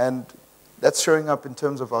 and that's showing up in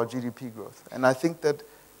terms of our GDP growth. And I think that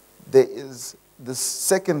there is this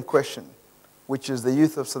second question, which is the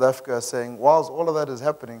youth of South Africa are saying, whilst all of that is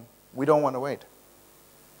happening, we don't want to wait.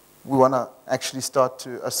 We want to actually start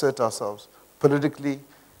to assert ourselves politically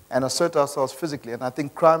and assert ourselves physically. And I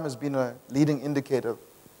think crime has been a leading indicator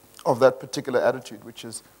of that particular attitude, which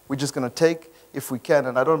is we're just going to take if we can.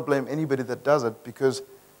 And I don't blame anybody that does it, because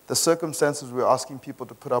the circumstances we're asking people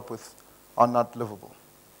to put up with are not livable.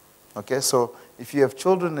 Okay, so if you have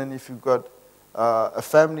children and if you've got a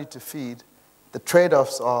family to feed, the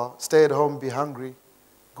trade-offs are stay at home, be hungry,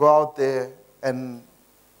 go out there and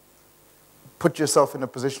put yourself in a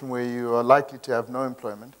position where you are likely to have no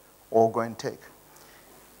employment, or go and take.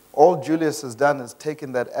 All Julius has done is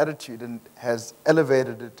taken that attitude and has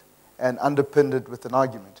elevated it and underpinned it with an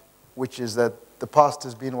argument, which is that the past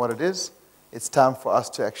has been what it is. It's time for us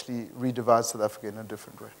to actually redivide South Africa in a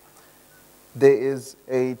different way. There is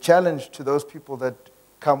a challenge to those people that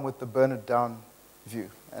come with the burn it down view.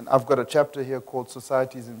 And I've got a chapter here called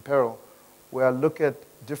Societies in Peril, where I look at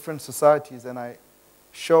different societies and I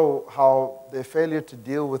show how their failure to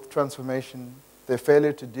deal with transformation, their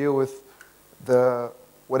failure to deal with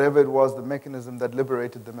whatever it was, the mechanism that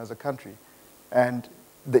liberated them as a country, and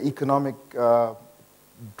the economic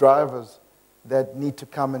drivers that need to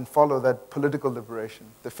come and follow that political liberation.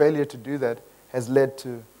 The failure to do that has led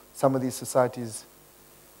to some of these societies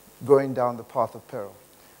going down the path of peril.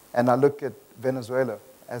 And I look at Venezuela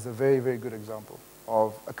as a very, very good example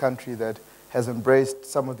of a country that has embraced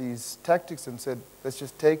some of these tactics and said, let's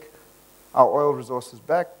just take our oil resources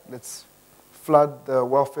back, let's flood the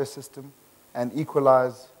welfare system and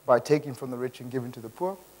equalize by taking from the rich and giving to the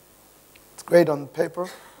poor. It's great on paper,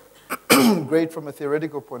 great from a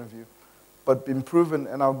theoretical point of view, but been proven,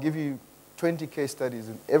 and I'll give you 20 case studies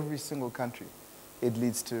in every single country, it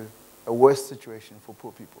leads to a worse situation for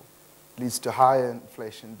poor people. It leads to higher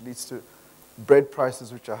inflation. It leads to bread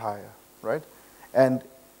prices which are higher, right? And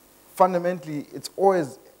fundamentally, it's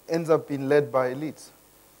always ends up being led by elites.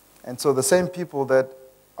 And so the same people that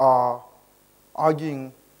are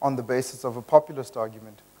arguing on the basis of a populist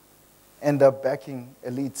argument end up backing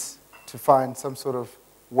elites to find some sort of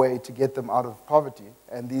way to get them out of poverty.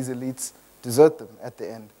 And these elites desert them at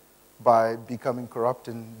the end by becoming corrupt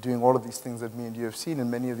and doing all of these things that me and you have seen in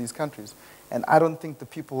many of these countries. And I don't think the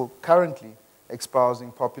people currently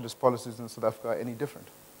espousing populist policies in South Africa are any different,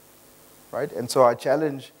 right? And so I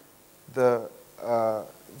challenge the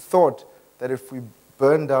thought that if we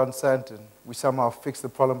burn down Sandton, we somehow fix the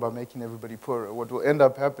problem by making everybody poorer. What will end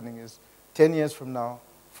up happening is 10 years from now,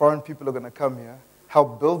 foreign people are going to come here,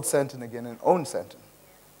 help build Sandton again and own Sandton,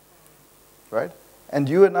 right? And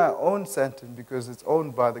you and I own Sandton because it's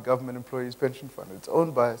owned by the Government Employees Pension Fund. It's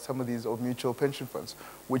owned by some of these old mutual pension funds,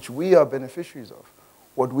 which we are beneficiaries of.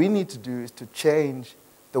 What we need to do is to change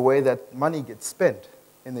the way that money gets spent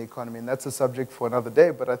in the economy, and that's a subject for another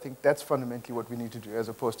day, but I think that's fundamentally what we need to do as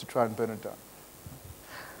opposed to try and burn it down.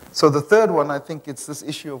 So the third one, I think it's this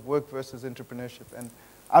issue of work versus entrepreneurship. And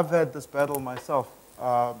I've had this battle myself,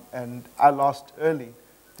 and I lost early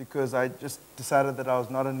because I just decided that I was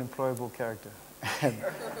not an employable character.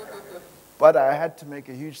 But I had to make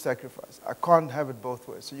a huge sacrifice. I can't have it both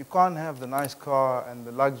ways. So you can't have the nice car and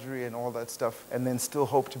the luxury and all that stuff and then still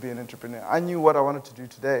hope to be an entrepreneur. I knew what I wanted to do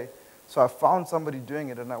today, so I found somebody doing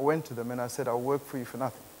it, and I went to them and I said, I'll work for you for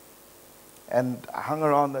nothing. And I hung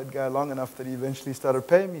around that guy long enough that he eventually started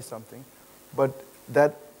paying me something. But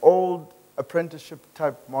that old apprenticeship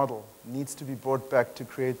type model needs to be brought back to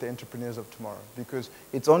create the entrepreneurs of tomorrow, because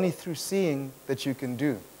it's only through seeing that you can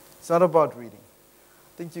do. It's not about reading.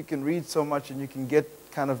 I think you can read so much and you can get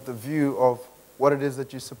kind of the view of what it is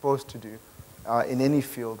that you're supposed to do in any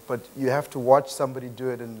field, but you have to watch somebody do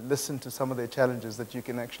it and listen to some of their challenges that you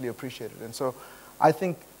can actually appreciate it. And so I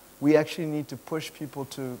think we actually need to push people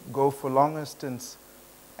to go for longer stints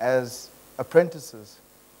as apprentices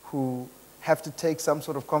who have to take some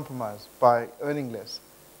sort of compromise by earning less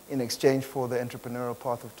in exchange for the entrepreneurial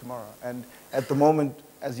path of tomorrow. And at the moment,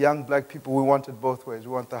 as young black people, we want it both ways.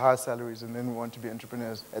 We want the high salaries, and then we want to be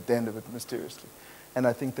entrepreneurs at the end of it, mysteriously. And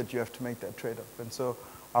I think that you have to make that trade-off. And so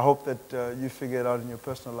I hope that you figure it out in your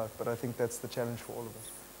personal life, but I think that's the challenge for all of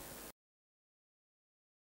us.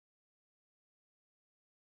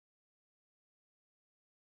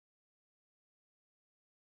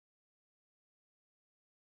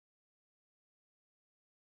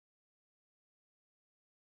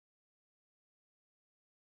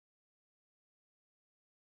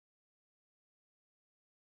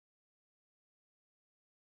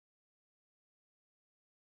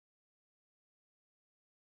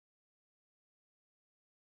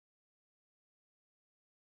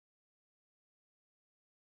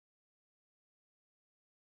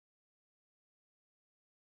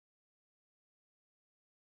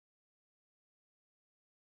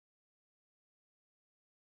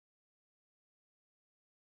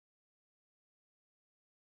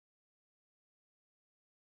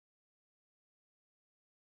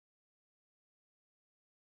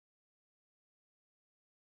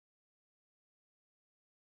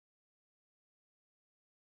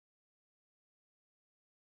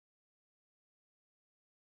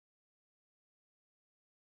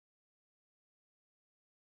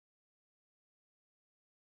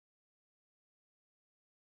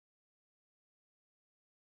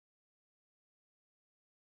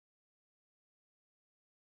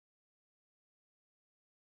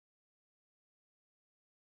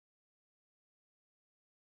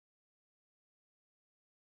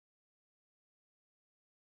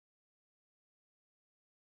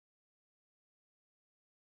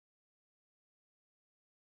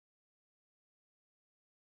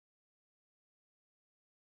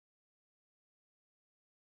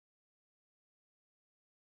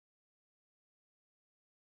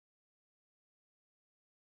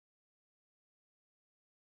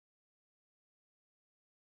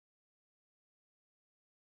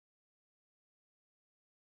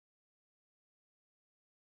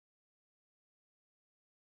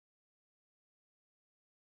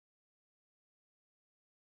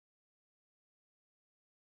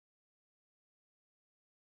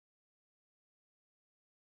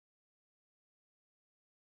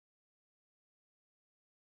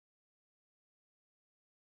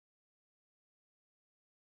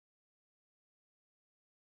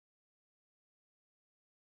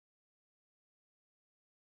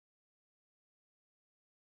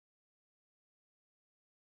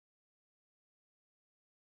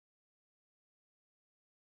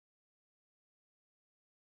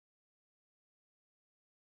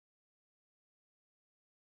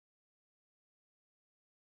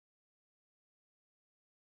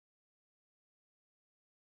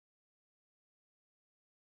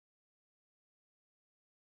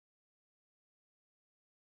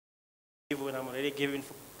 already giving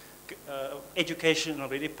for education,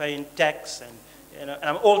 already paying tax, and, you know, and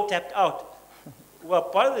I'm all tapped out. Well,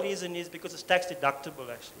 part of the reason is because it's tax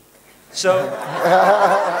deductible, actually. So,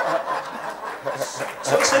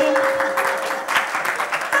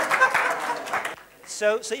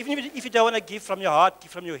 so even if you don't want to give from your heart,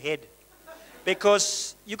 give from your head.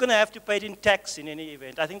 Because you're going to have to pay it in tax in any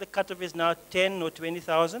event. I think the cutoff is now 10 or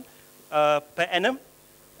 20,000 per annum.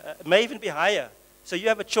 It may even be higher. So you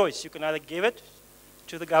have a choice. You can either give it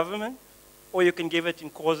to the government, or you can give it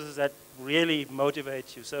in causes that really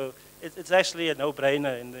motivate you. So it's actually a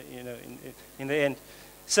no-brainer in the, you know, in the end.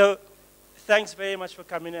 So thanks very much for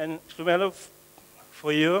coming. And Hlumelo,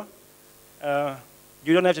 for you,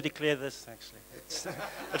 you don't have to declare this, actually.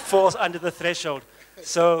 It falls under the threshold.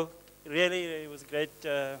 So really, it was a great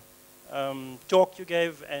talk you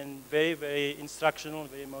gave, and very, very instructional,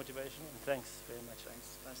 very motivational. And thanks very much.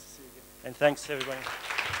 Thanks. Nice to see you again. And thanks, everybody.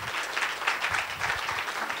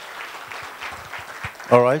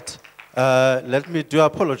 All right. Let me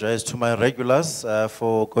apologize to my regulars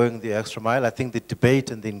for going the extra mile. I think the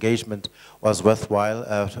debate and the engagement was worthwhile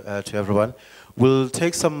to everyone. We'll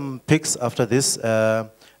take some picks after this,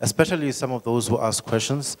 especially some of those who ask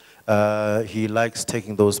questions. He likes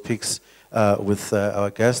taking those picks with our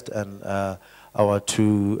guest and our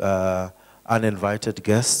two uninvited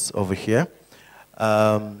guests over here.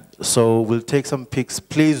 So we'll take some picks.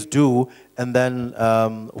 Please do. And then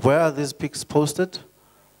where are these picks posted?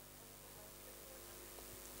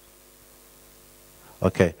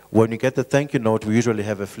 Okay. When you get the thank you note, we usually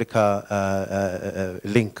have a Flickr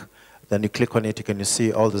link. Then you click on it, you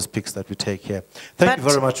see all these pics that we take here. Thank you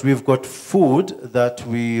very much. We've got food that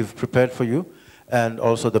we've prepared for you, and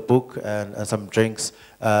also the book and some drinks.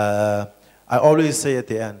 I always say at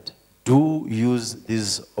the end, do use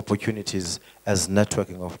these opportunities as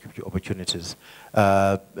networking opportunities.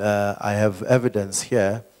 I have evidence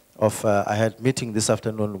here of, I had a meeting this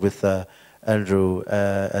afternoon with Andrew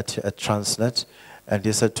at Transnet, and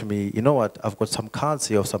he said to me, you know what, I've got some cards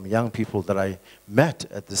here of some young people that I met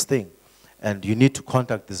at this thing. And you need to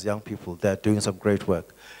contact these young people. They're doing some great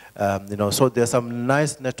work. You know, so there's some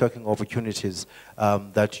nice networking opportunities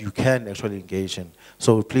that you can actually engage in.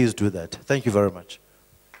 So please do that. Thank you very much.